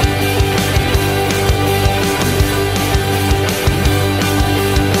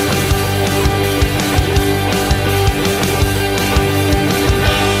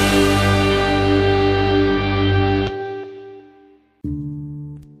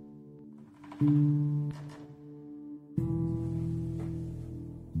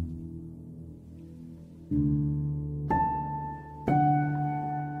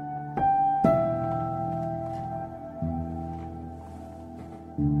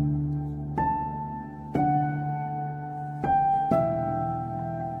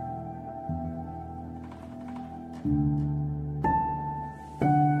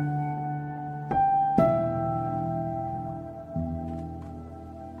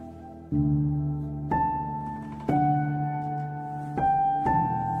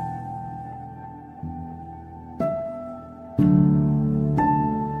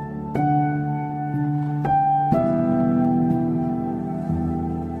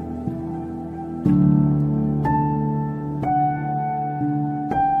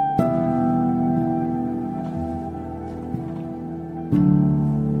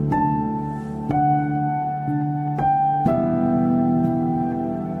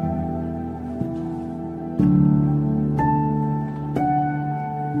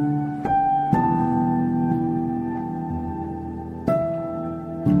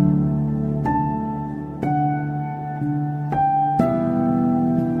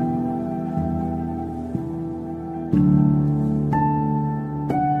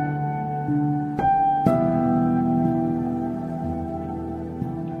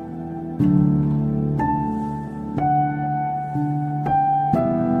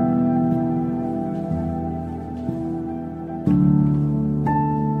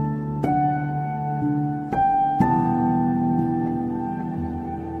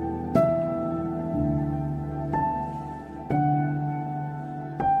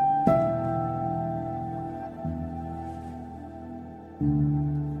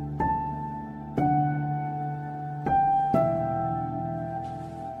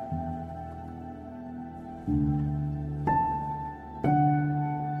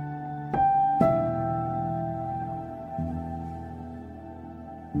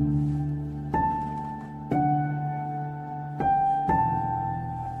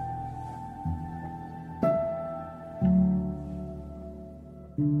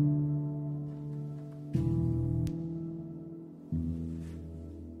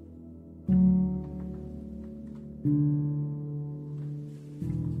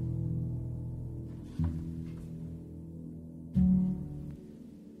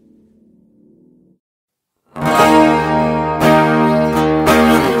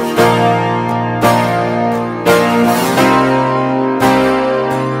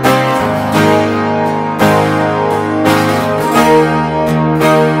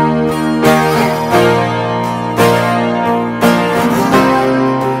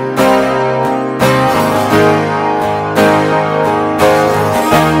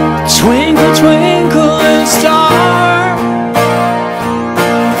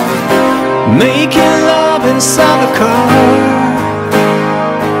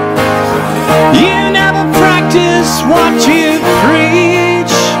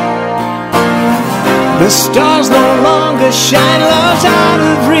 Stars no longer shine, love's out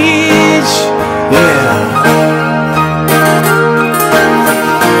of reach. Yeah.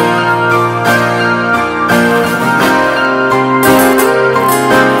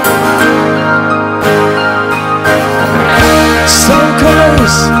 So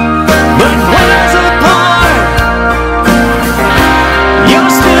close, but worlds apart. Your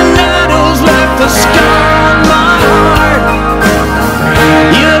stilettos left a scar on my heart.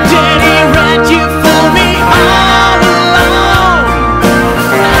 You dirty rat, you fooled me all along.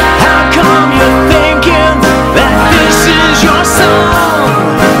 How come you're thinking that this is your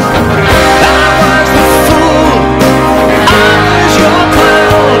song? I was the fool, I was your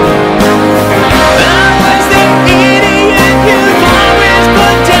clown, I was the idiot you've always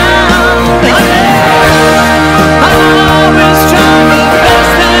put down. I always try the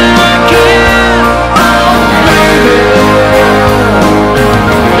best that I can, oh baby,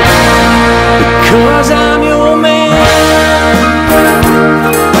 because I'm your man.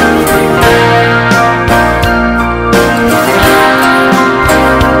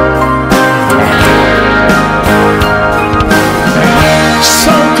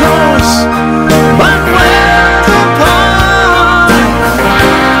 So close, but worlds apart.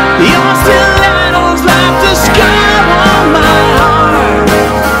 Your stilettos left a scar on my heart.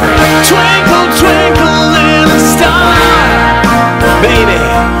 Twinkle, twinkle, little star, baby.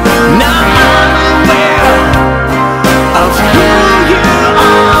 Now I'm aware of who you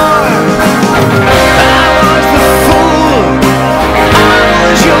are. I was the fool, I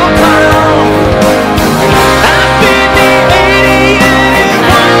was your clown. I've been the idiot you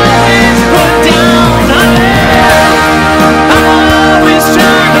always put down. I always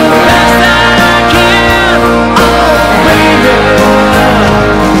try the best that I can, oh baby,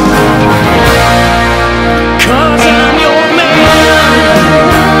 'cause I'm your man.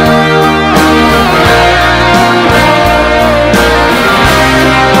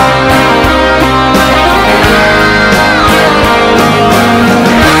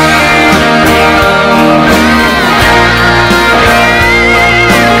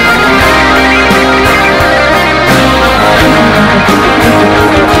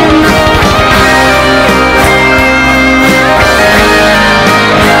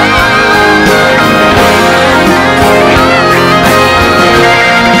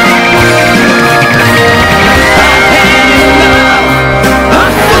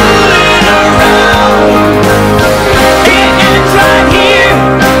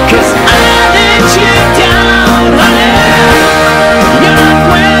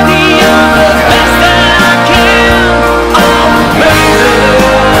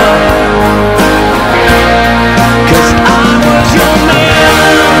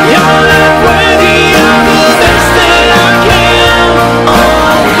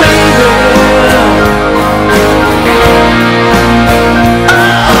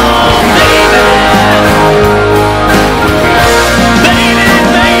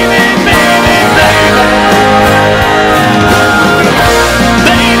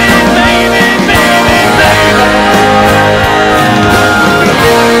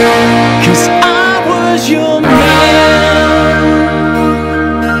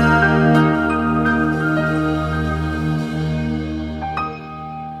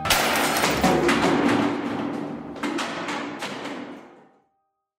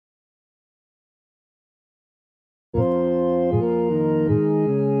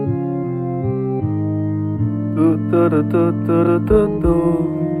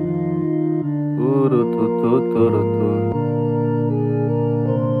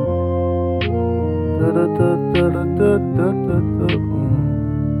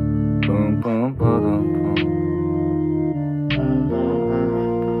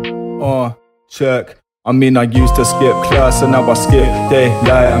 Check. I mean, I used to skip class and now I skip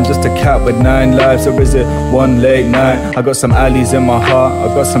daylight. I'm just a cat with 9 lives, or is it one late night? I got some alleys in my heart, I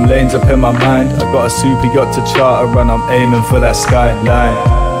got some lanes up in my mind. I got a super yacht to charter and I'm aiming for that skyline.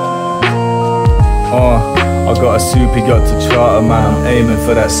 I got a super yacht to charter, man, I'm aiming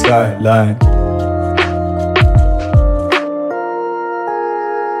for that skyline.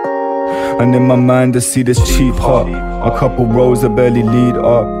 And in my mind I see this cheap hop, a couple roads that barely lead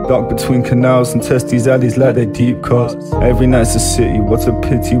up, dark between canals and test these alleys like they're deep cuts. Every night's a city, what a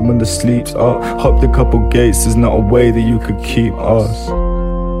pity when the sleep's up. Hopped a couple gates, there's not a way that you could keep us.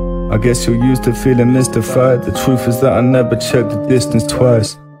 I guess you're used to feeling mystified. The truth is that I never checked the distance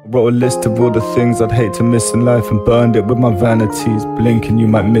twice. I wrote a list of all the things I'd hate to miss in life and burned it with my vanities. Blinking, you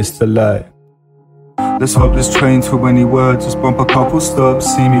might miss the light. Let's hope this train to any word, just bump a couple stops.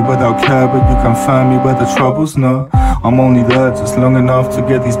 See me without care, but you can find me where the trouble's not. I'm only there just long enough to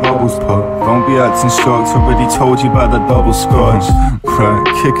get these bubbles pop. Don't be acting shocked, already told you about the double scotch. Crack,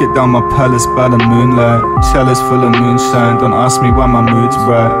 kick it down my palace by the moonlight. Chalice full of moonshine, don't ask me why my mood's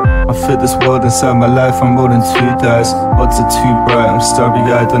right. I fit this world inside my life, I'm rolling 2 dice. Odds are too bright, I'm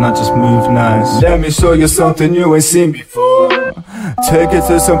starry-eyed and I just move nice. Let me show you something you ain't seen before. Take it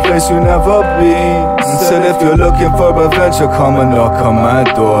to some place you never been. Said if you're looking for adventure, come and knock on my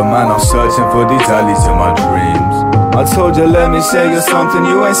door. Man, I'm searching for these alleys in my dreams. I told you let me show you something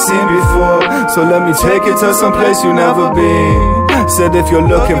you ain't seen before. So let me take it to some place you never been. Said if you're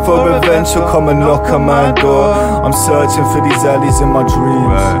looking for adventure, come and knock on my door. I'm searching for these alleys in my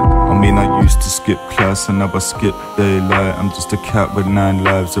dreams. I mean, I used to skip class and now I skip daylight. I'm just a cat with 9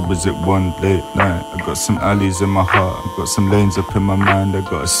 lives, or was it one late night? I got some alleys in my heart, I got some lanes up in my mind. I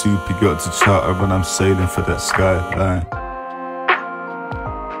got a soupy got to charter when I'm sailing for that skyline.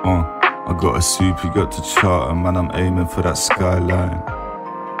 I got a soupy got to charter, man, I'm aiming for that skyline.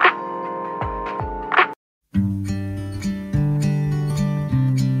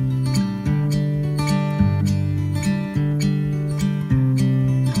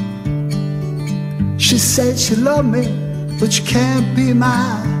 She said she loved me, but you can't be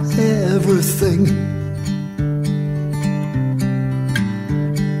my everything.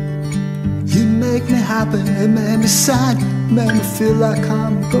 You make me happy, it made me sad, made me feel like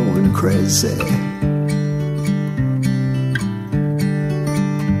I'm going crazy.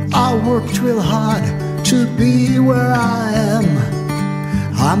 I worked real hard to be where I am.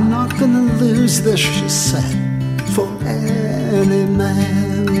 I'm not gonna lose this, she said, for any man.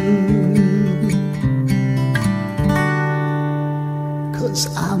 'Cause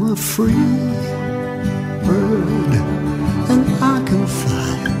I'm a free bird and I can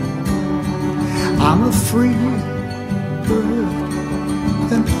fly. I'm a free bird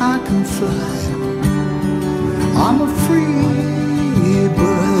and I can fly. I'm a free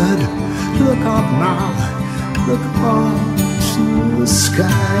bird. Look up now, look up to the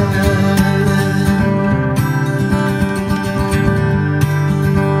sky.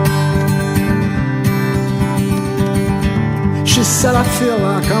 She said I feel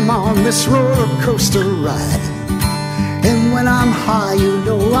like I'm on this roller coaster ride. And when I'm high, you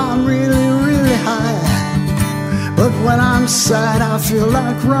know I'm really, really high. But when I'm sad, I feel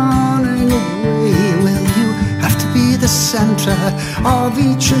like running away. Well, you have to be the center of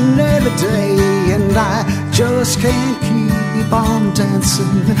each and every day. And I just can't keep on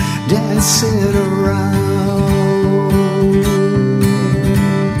dancing, dancing around.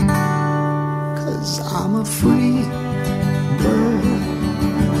 'Cause I'm a free bird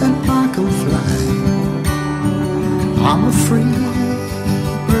and I can fly. I'm a free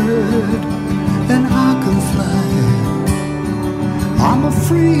bird and I can fly. I'm a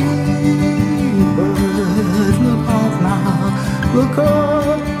free bird. Look up now, look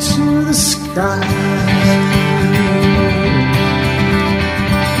up to the sky.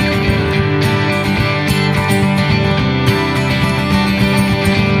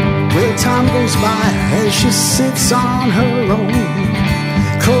 Well, time goes by as she sits on her own,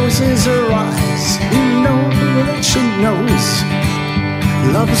 closes her eyes, you know that she knows.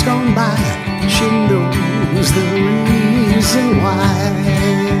 Love has gone by, she knows the reason why.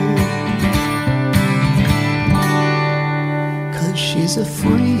 'Cause she's a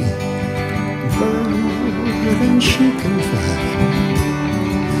free bird and she can fly.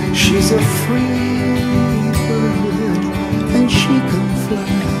 She's a free bird and she can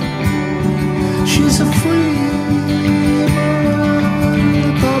fly. She's a free bird.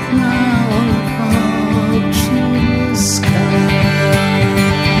 Look up now, look up to the sky.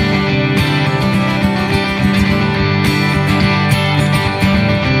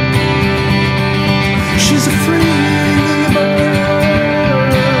 She's a free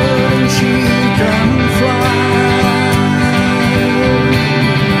bird and she can fly.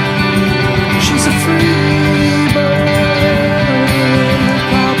 She's a free bird,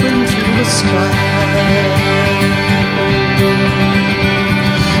 look up into the sky.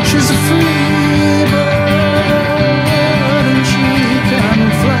 She's a free bird and she can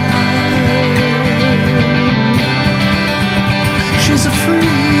fly. She's a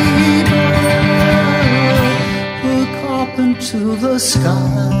free bird, look up into the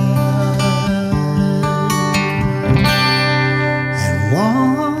sky and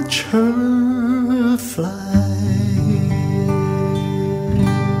watch her fly.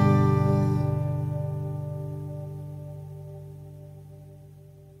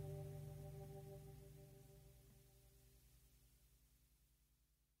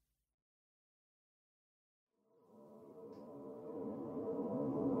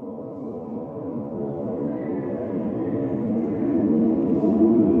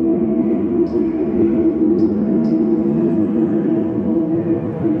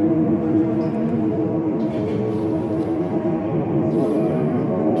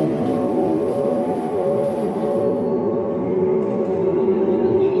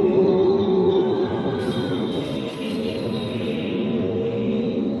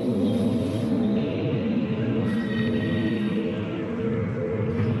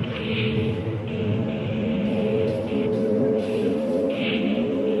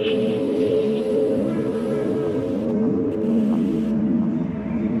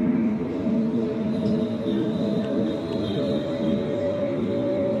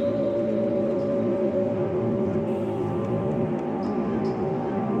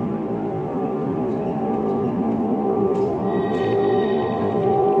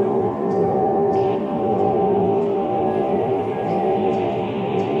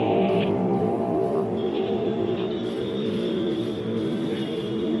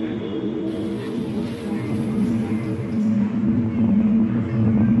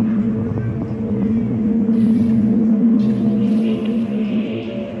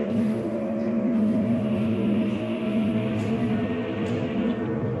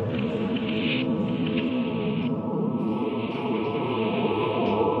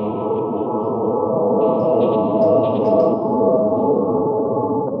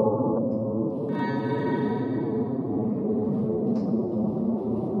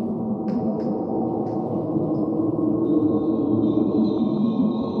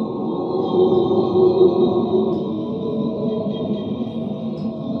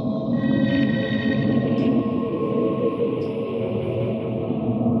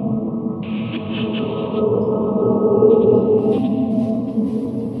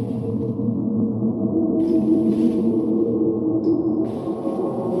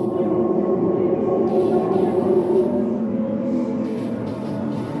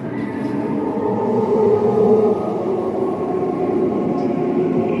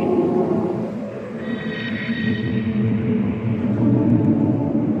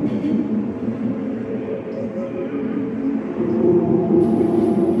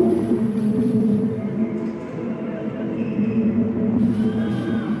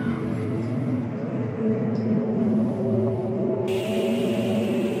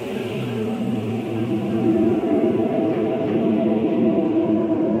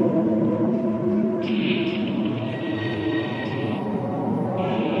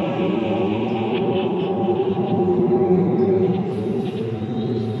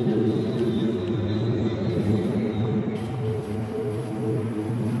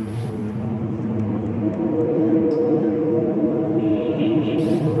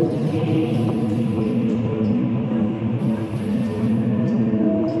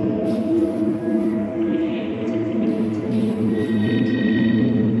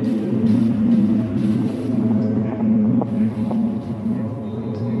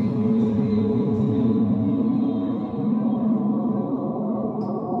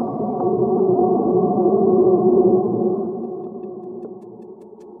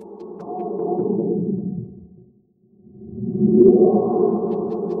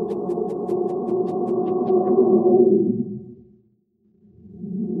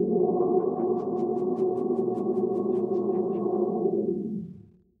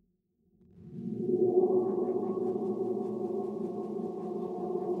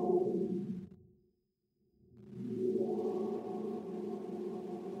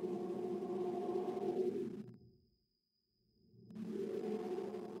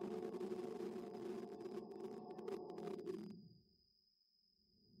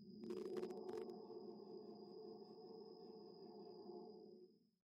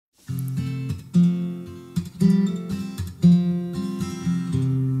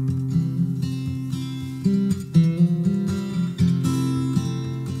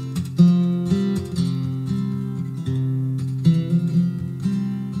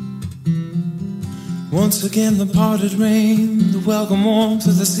 Once again the parted rain, the welcome warmth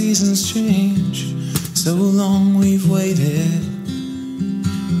of the seasons change. So long we've waited.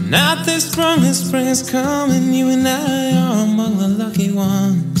 Now this spring is coming, you and I are among the lucky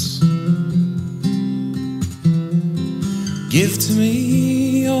ones. Give to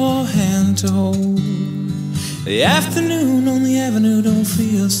me your hand to hold. The afternoon on the avenue don't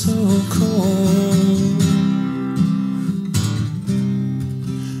feel so cold.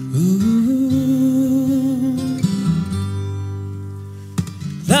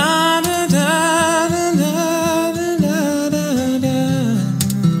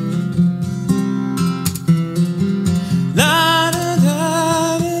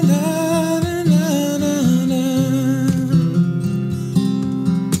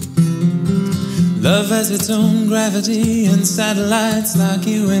 Love has its own gravity, and satellites like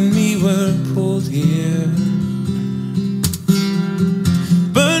you and me were pulled here.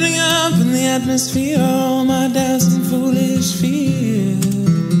 Burning up in the atmosphere all my doubts and foolish fears.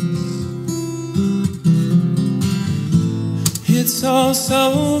 It's all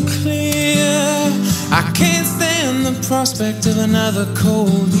so clear, I can't stand the prospect of another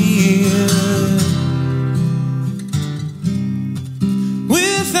cold year.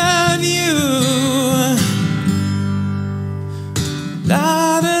 Without you,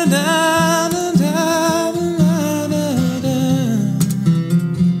 da da da da da da da da,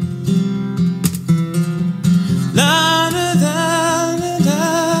 la da da da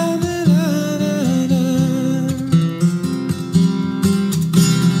da da da.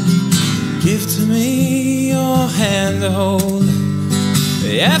 Give to me your hand to hold.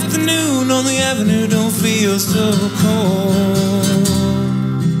 The afternoon on the avenue don't feel so cold.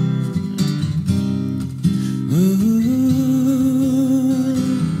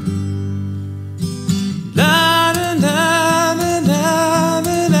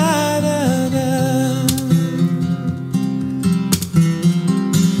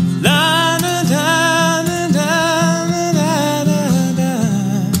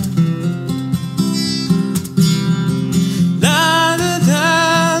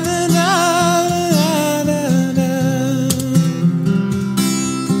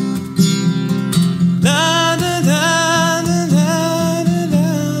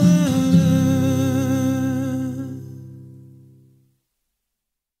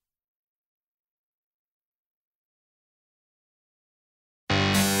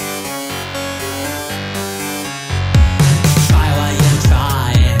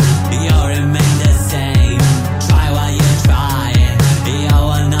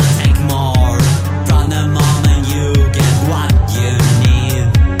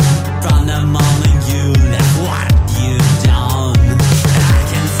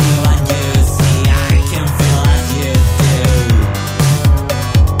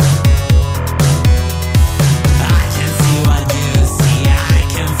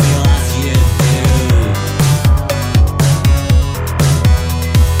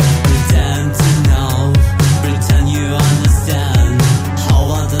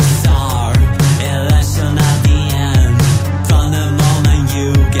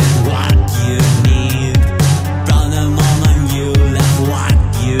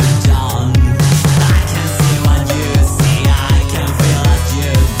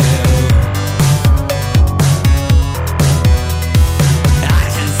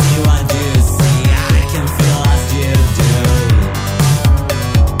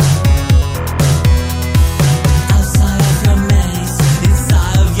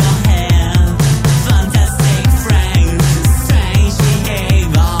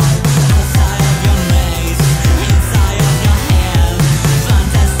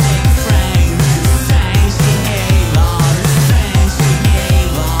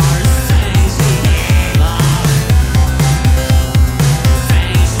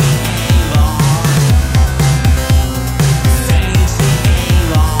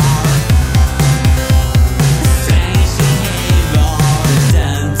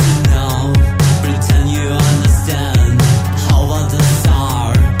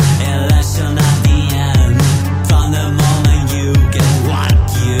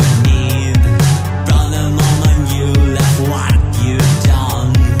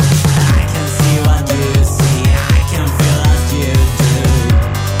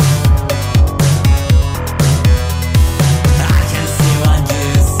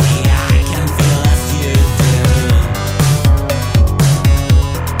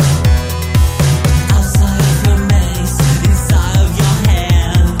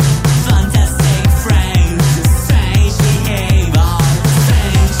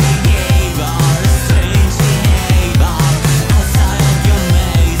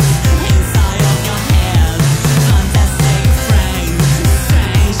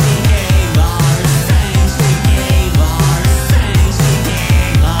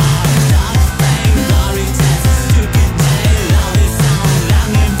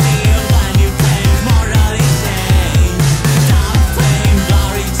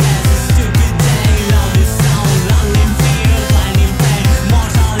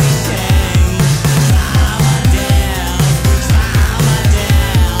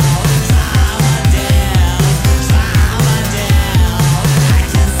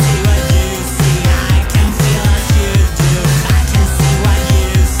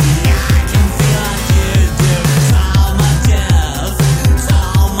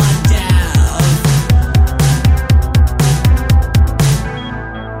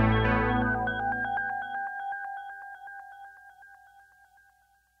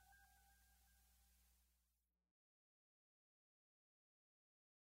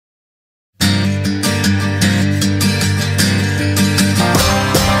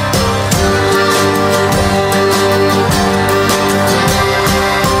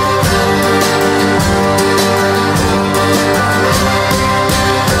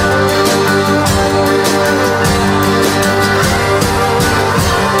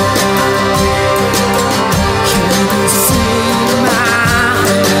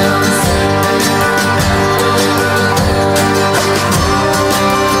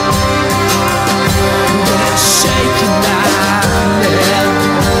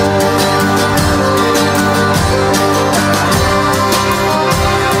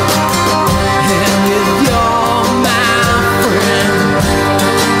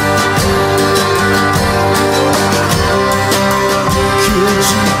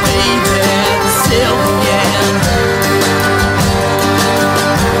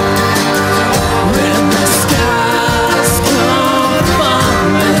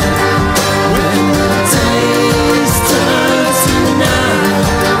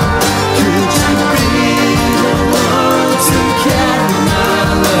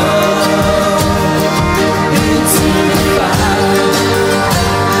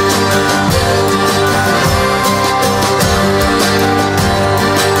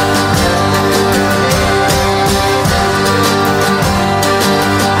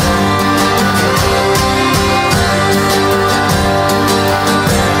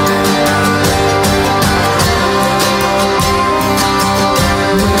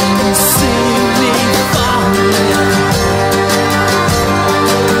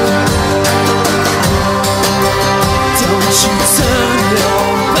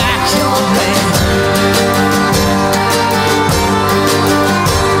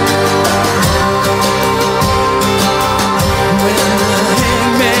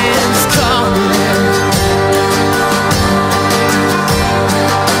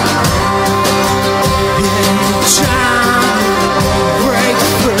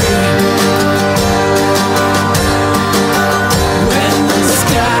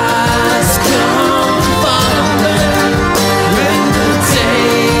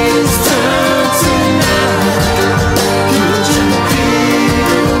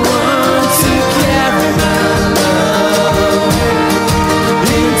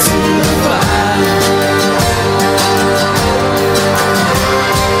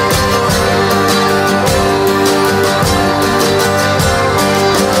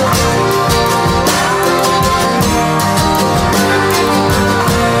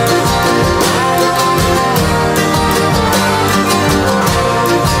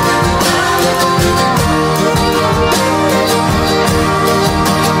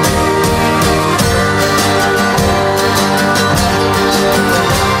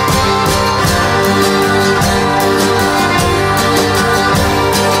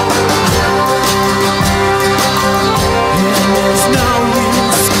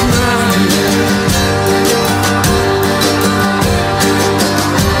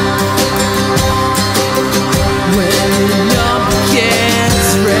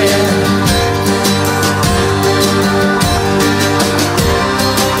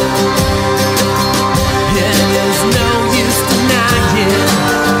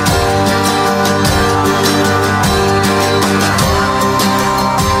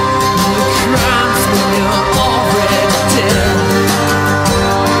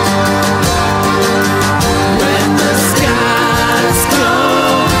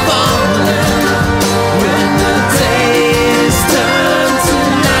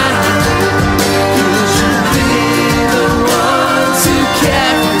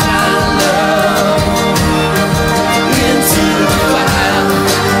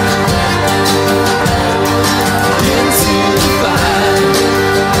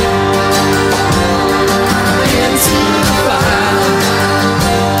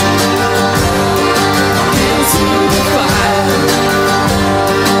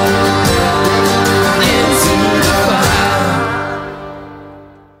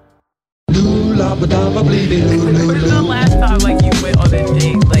 When's the last time like you went on a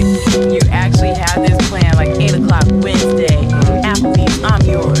date? Like you actually had this plan, like 8 o'clock Wednesday, Applebee's, I'm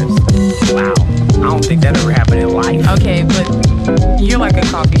yours. Wow. I don't think that ever happened in life. Okay, but you're like a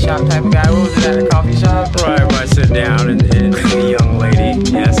coffee shop type of guy. What was it at a coffee shop? Right, where I sit down and a young lady.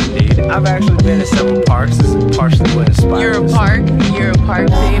 Yes, indeed. I've actually been to several parks. This is partially what inspired You're a this. park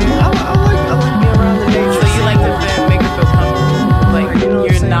dater? I like being around the nature. So you like to make her feel comfortable. Like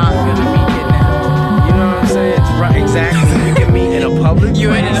you're not gonna be kidnapped. You know what I'm saying? It's right, exactly. You can meet in a public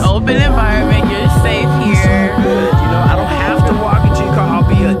You're place. in an open environment, you're safe here. Good. You know, I don't have to walk into your car. I'll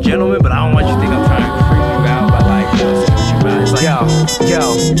be a gentleman, but I don't want you to think I'm trying to creep you out by like, it's like, yo.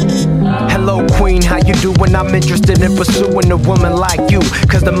 Hello, queen, how you doing? I'm interested in pursuing a woman like you.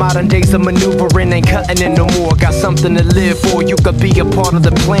 Cause the modern days of maneuvering ain't cutting it no more. Got something to live for, you could be a part of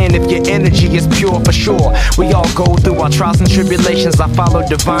the plan if your energy is pure for sure. We all go through our trials and tribulations. I follow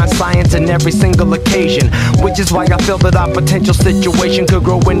divine science in every single occasion, which is why I feel that our potential situation could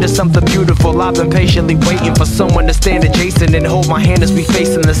grow into something beautiful. I've been patiently waiting for someone to stand adjacent and hold my hand as we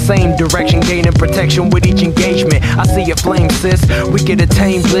face in the same direction, gaining protection with each engagement. I see a flame, sis. We could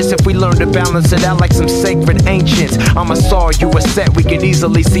attain bliss if we learn to balance it out like some sacred ancients. I'm a saw, you a set. We could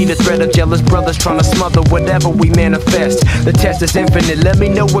easily see the threat of jealous brothers trying to smother whatever we manifest. The test is infinite. Let me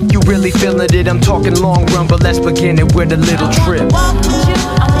know if you really feeling it. I'm talking long run, but let's begin it with a little trip. Walk with you,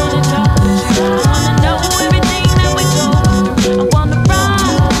 I wanna talk with you, I wanna know everything that we go through. I wanna rock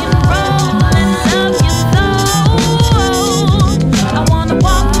and roll and love you so. I wanna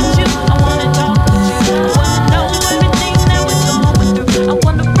walk with you, I wanna talk with you, I wanna know everything that we're going through. I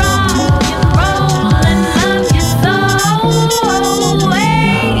wanna rock and roll and love you so.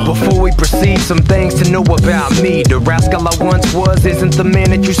 Before we proceed, some things to know about me. The rascal I once was isn't the man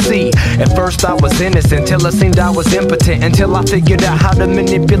that you see. At first I was innocent, till it seemed I was impotent, until I figured out how to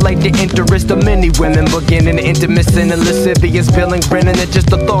manipulate the interest of many women, beginning intimacy and lascivious feeling, grinning at just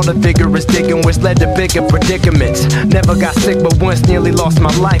the thought of vigorous digging, which led to bigger predicaments. Never got sick, but once nearly lost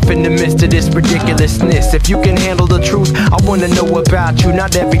my life in the midst of this ridiculousness. If you can handle the truth, I wanna know about you.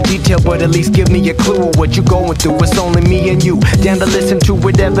 Not every detail, but at least give me a clue of what you going through. It's only me and you, down to listen to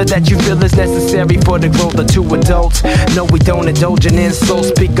whatever that you feel is necessary for the growth of two adults. No, we don't indulge in insults.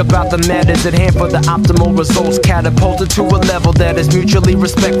 Speak about the matters at hand for the optimal results. Catapulted to a level that is mutually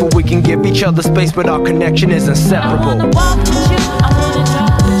respectful. We can give each other space, but our connection is inseparable. I wanna walk with you, I wanna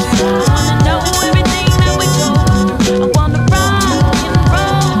talk with you, I wanna know everything that we go through. I wanna rock and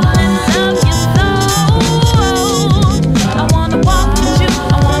roll and love you so. I wanna walk with you,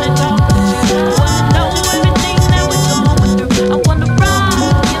 I wanna talk with you, I wanna know everything that we're going through. I wanna rock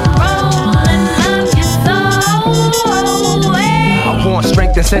and roll and love you so. I want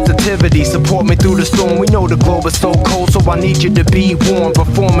strength and sensitivity, support me through the storm. We know the globe is so cold, so I need you to be warm.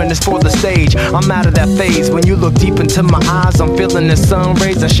 Performing is for the stage, I'm out of that phase. When you look deep into my eyes, I'm feeling the sun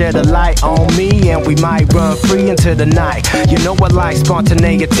rays and shed a light on me, and we might run free into the night. You know I like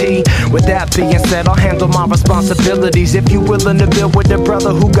spontaneity. With that being said, I'll handle my responsibilities. If you willing to build with a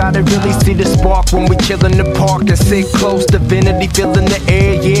brother who got it, really see the spark when we chill in the park and sit close. Divinity filling the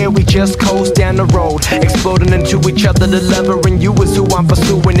air, yeah, we just coast down the road, exploding into each other. The lover in you is who I'm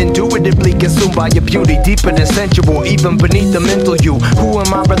pursuing, intuitively consumed by your beauty, deeper than sensual, even beneath the mental you. Who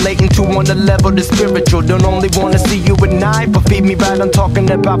am I relating to on the level that's spiritual? Don't only wanna see you at night, but feed me right. I'm talking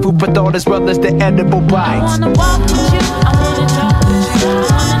about food for thought as well as the edible bites. I wanna walk with you, I wanna talk with you, I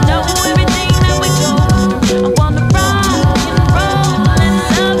wanna know everything that we go through. I wanna rock and roll and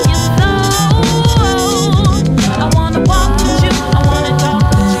love you so. I wanna walk with you, I wanna talk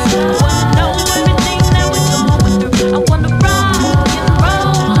with you, I wanna know everything that we're going through. I wanna rock and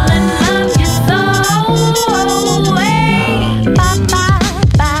roll and love you so. Ba ba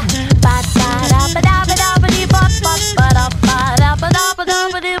ba ba da da ba da ba da ba dee ba ba ba da ba da ba da ba da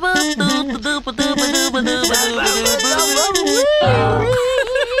ba dee ba doo ba doo ba doo ba doo ba doo ba doo.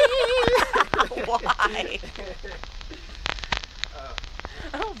 Why?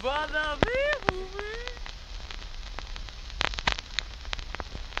 Oh, brother, people, man.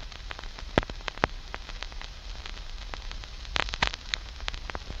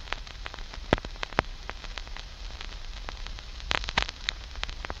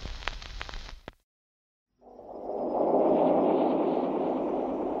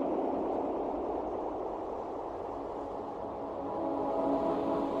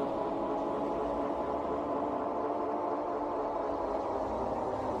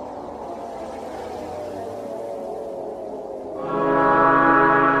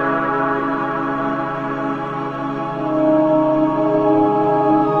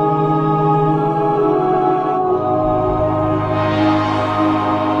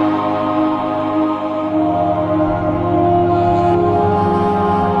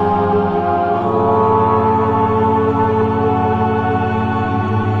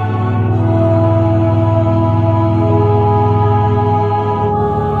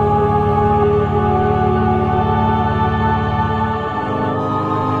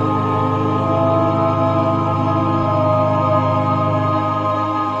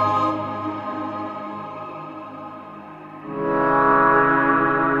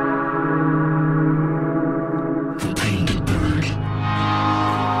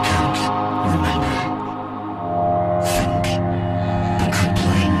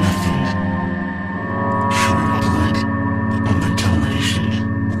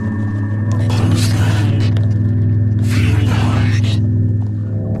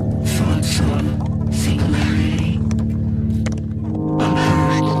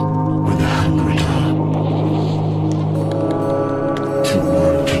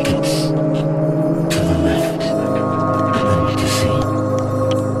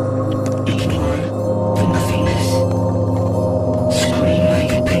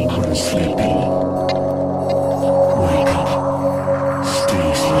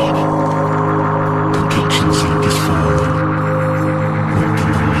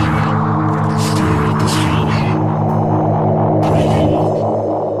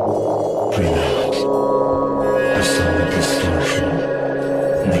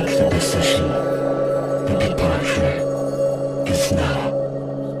 make the decision. The departure is now.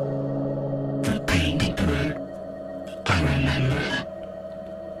 The pain deferred, I remember.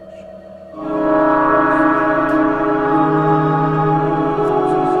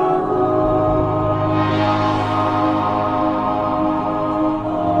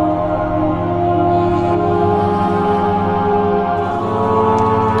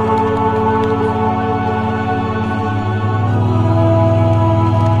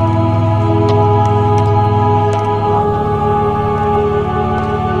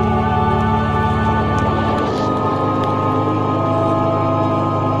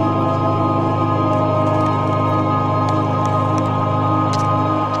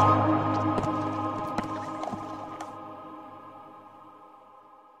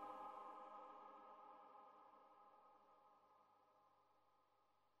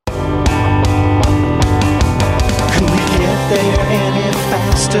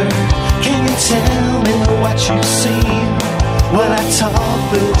 Can you tell me what you've seen? When I talk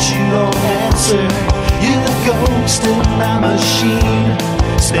but you don't answer, you're the ghost in my machine.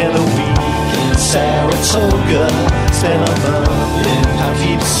 Spend a week in Saratoga, spend a month in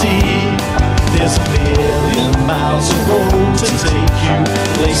Poughkeepsie. There's a million miles of road to take you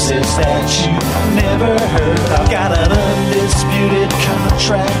places that you never heard. I've got an undisputed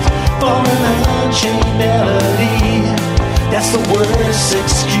contract for an unchained melody. That's the worst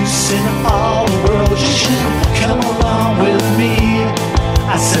excuse in all the world. You should come along with me.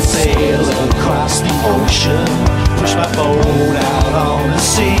 I said sail across the ocean, push my boat out on the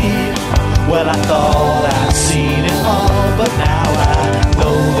sea. Well, I thought I'd seen it all, but now I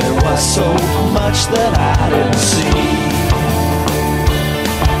know there was so much that I didn't see.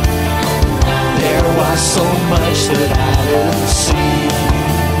 There was so much that I didn't see.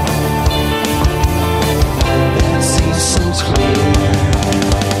 That seems so clear.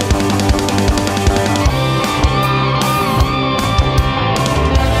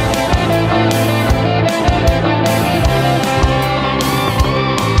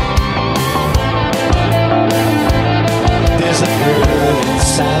 There's a girl in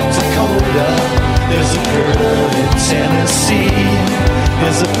South Dakota, there's a girl in Tennessee.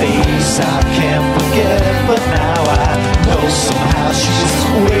 There's a face I can't forget, but now I know somehow she's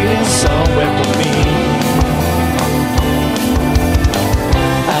waiting somewhere for me.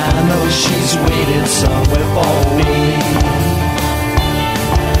 I know she's waiting somewhere for me,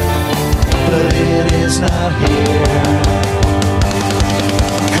 but it is not here.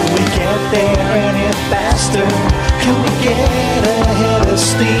 Can we get there any faster? Can we get ahead of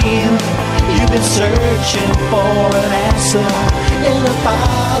steam? You've been searching for an answer in a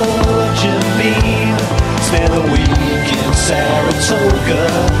bottle of Jim Beam. Spent a week in Saratoga,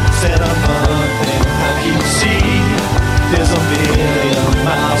 spent a month in Poughkeepsie. There's a million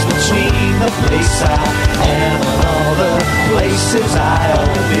miles between the place I am and all the places I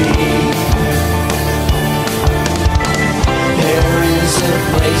ought to be. There is a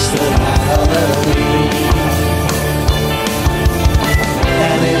place that I ought to be,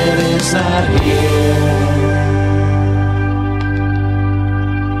 and it is not here.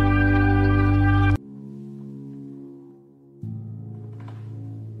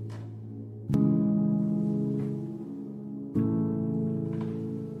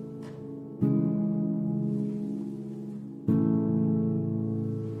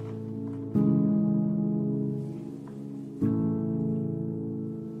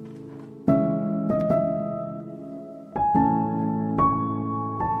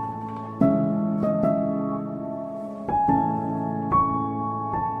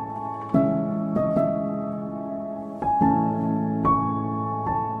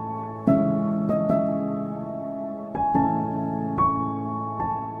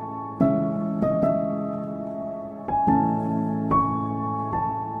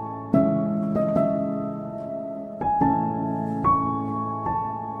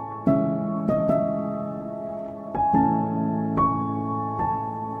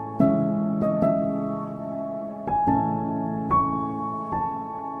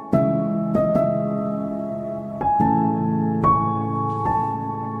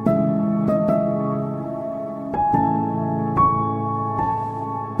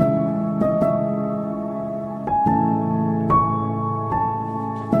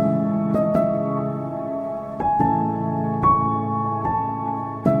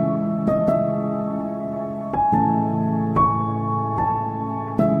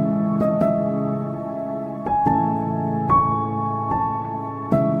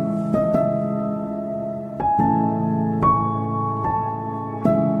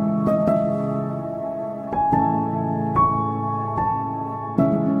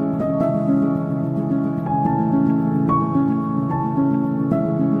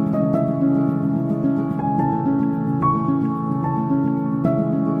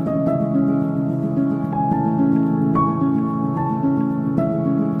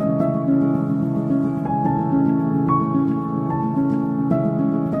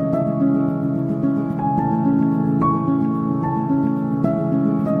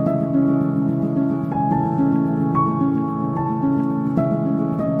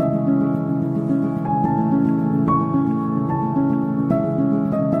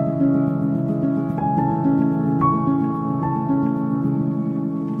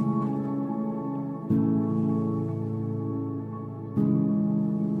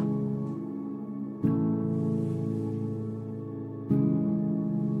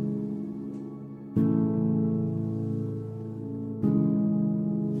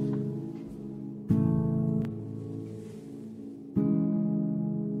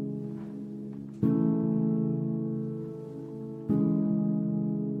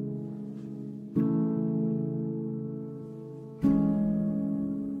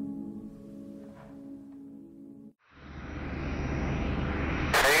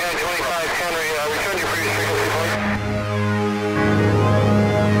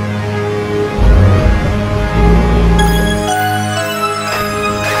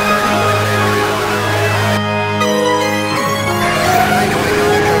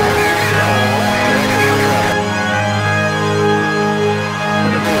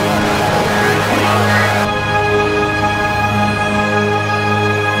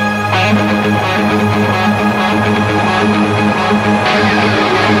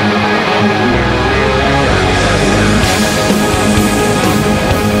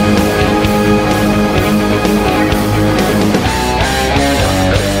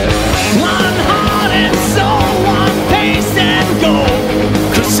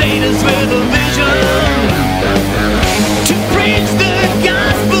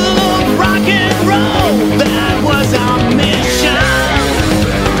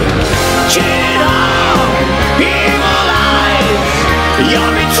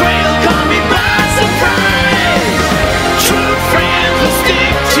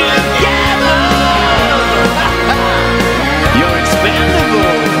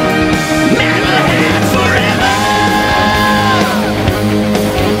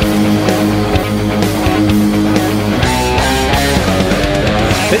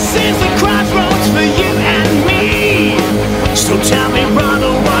 This is the crossroads for you and me. So tell me,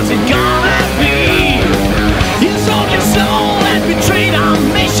 brother, what's it gonna be? You sold your soul and betrayed our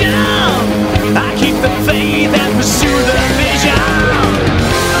mission. I keep the faith and pursue the vision.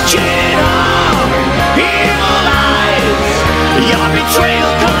 Cheated on, evil eyes. Your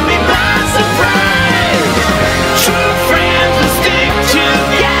betrayal caught me by surprise. True friends will stick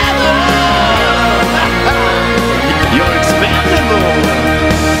together. You're expendable.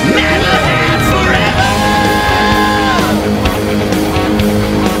 Never had forever.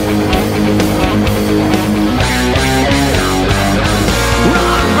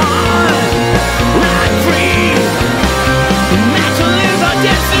 Run hard, run free. Meant to lose our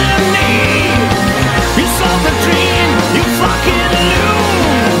destiny. You sold the dream, you fucking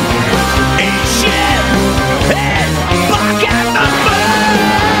lose. Ain't shit, and fuck at the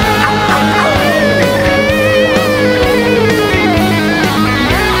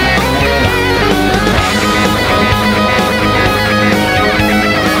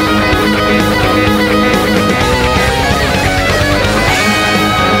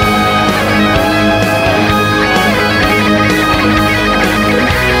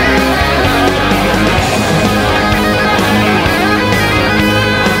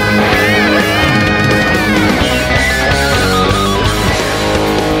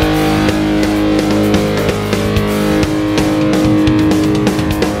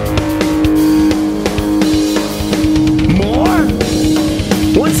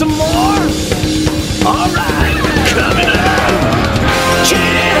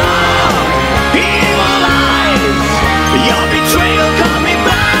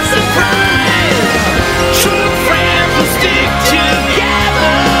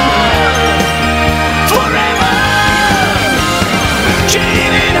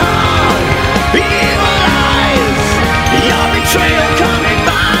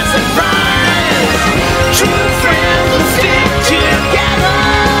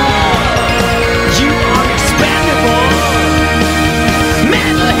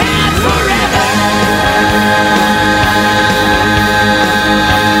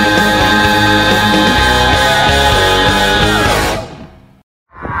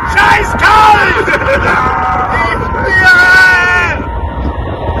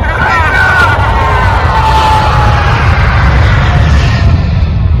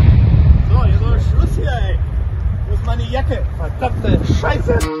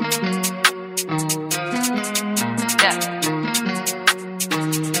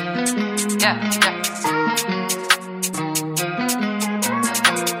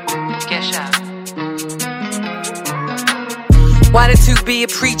Wanted to be a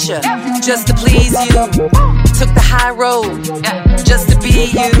preacher, just to please you. Took the high road, just to be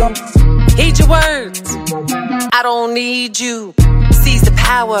you. Heed your words, I don't need you. Seize the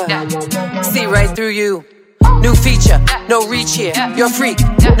power, see right through you. New feature, no reach here. You're a freak,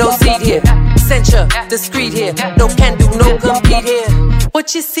 no seed here. Censure, discreet here. No can do, no compete here.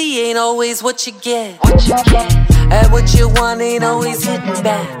 What you see ain't always what you get. And what you want ain't always hitting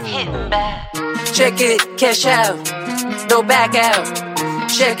back. Check it, cash out, no back out.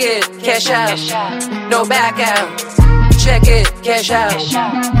 Check it, cash out, no back out. Check it, cash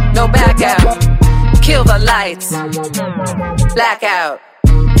out, no back out. Kill the lights, blackout.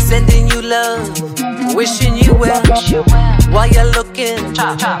 Sending you love, wishing you well. While you're looking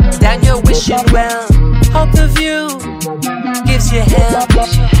down, you're wishing well. Hope the view gives wish you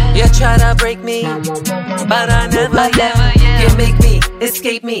hell. You try to break me, but I never yet. Can't make me,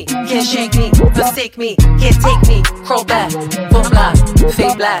 escape me, can't shake me, forsake me, can't take me, crawl back, full block,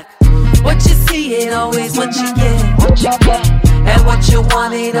 fade black. What you see ain't always what you get. And what you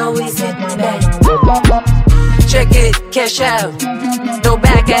want ain't always hitting back. Check it, cash out, no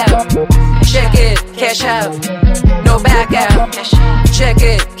back out. Check it, cash out, no back out. Check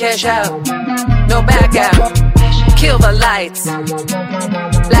it, cash out, no back out. Kill the lights,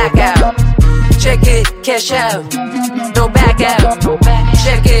 blackout. Check it, cash out, no back out.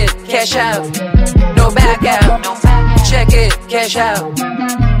 Check it, cash out, no back out. Check it, cash out,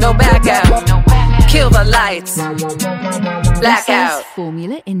 no back out. Kill the lights, blackout. This is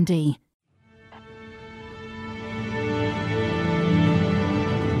Formula Indie.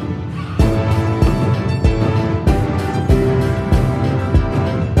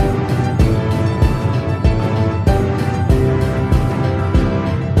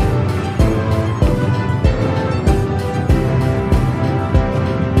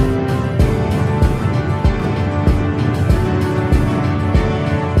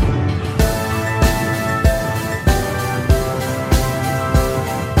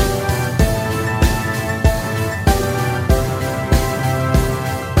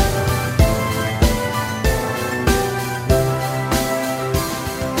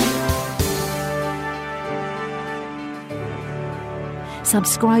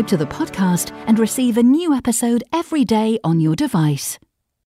 Subscribe to the podcast and receive a new episode every day on your device.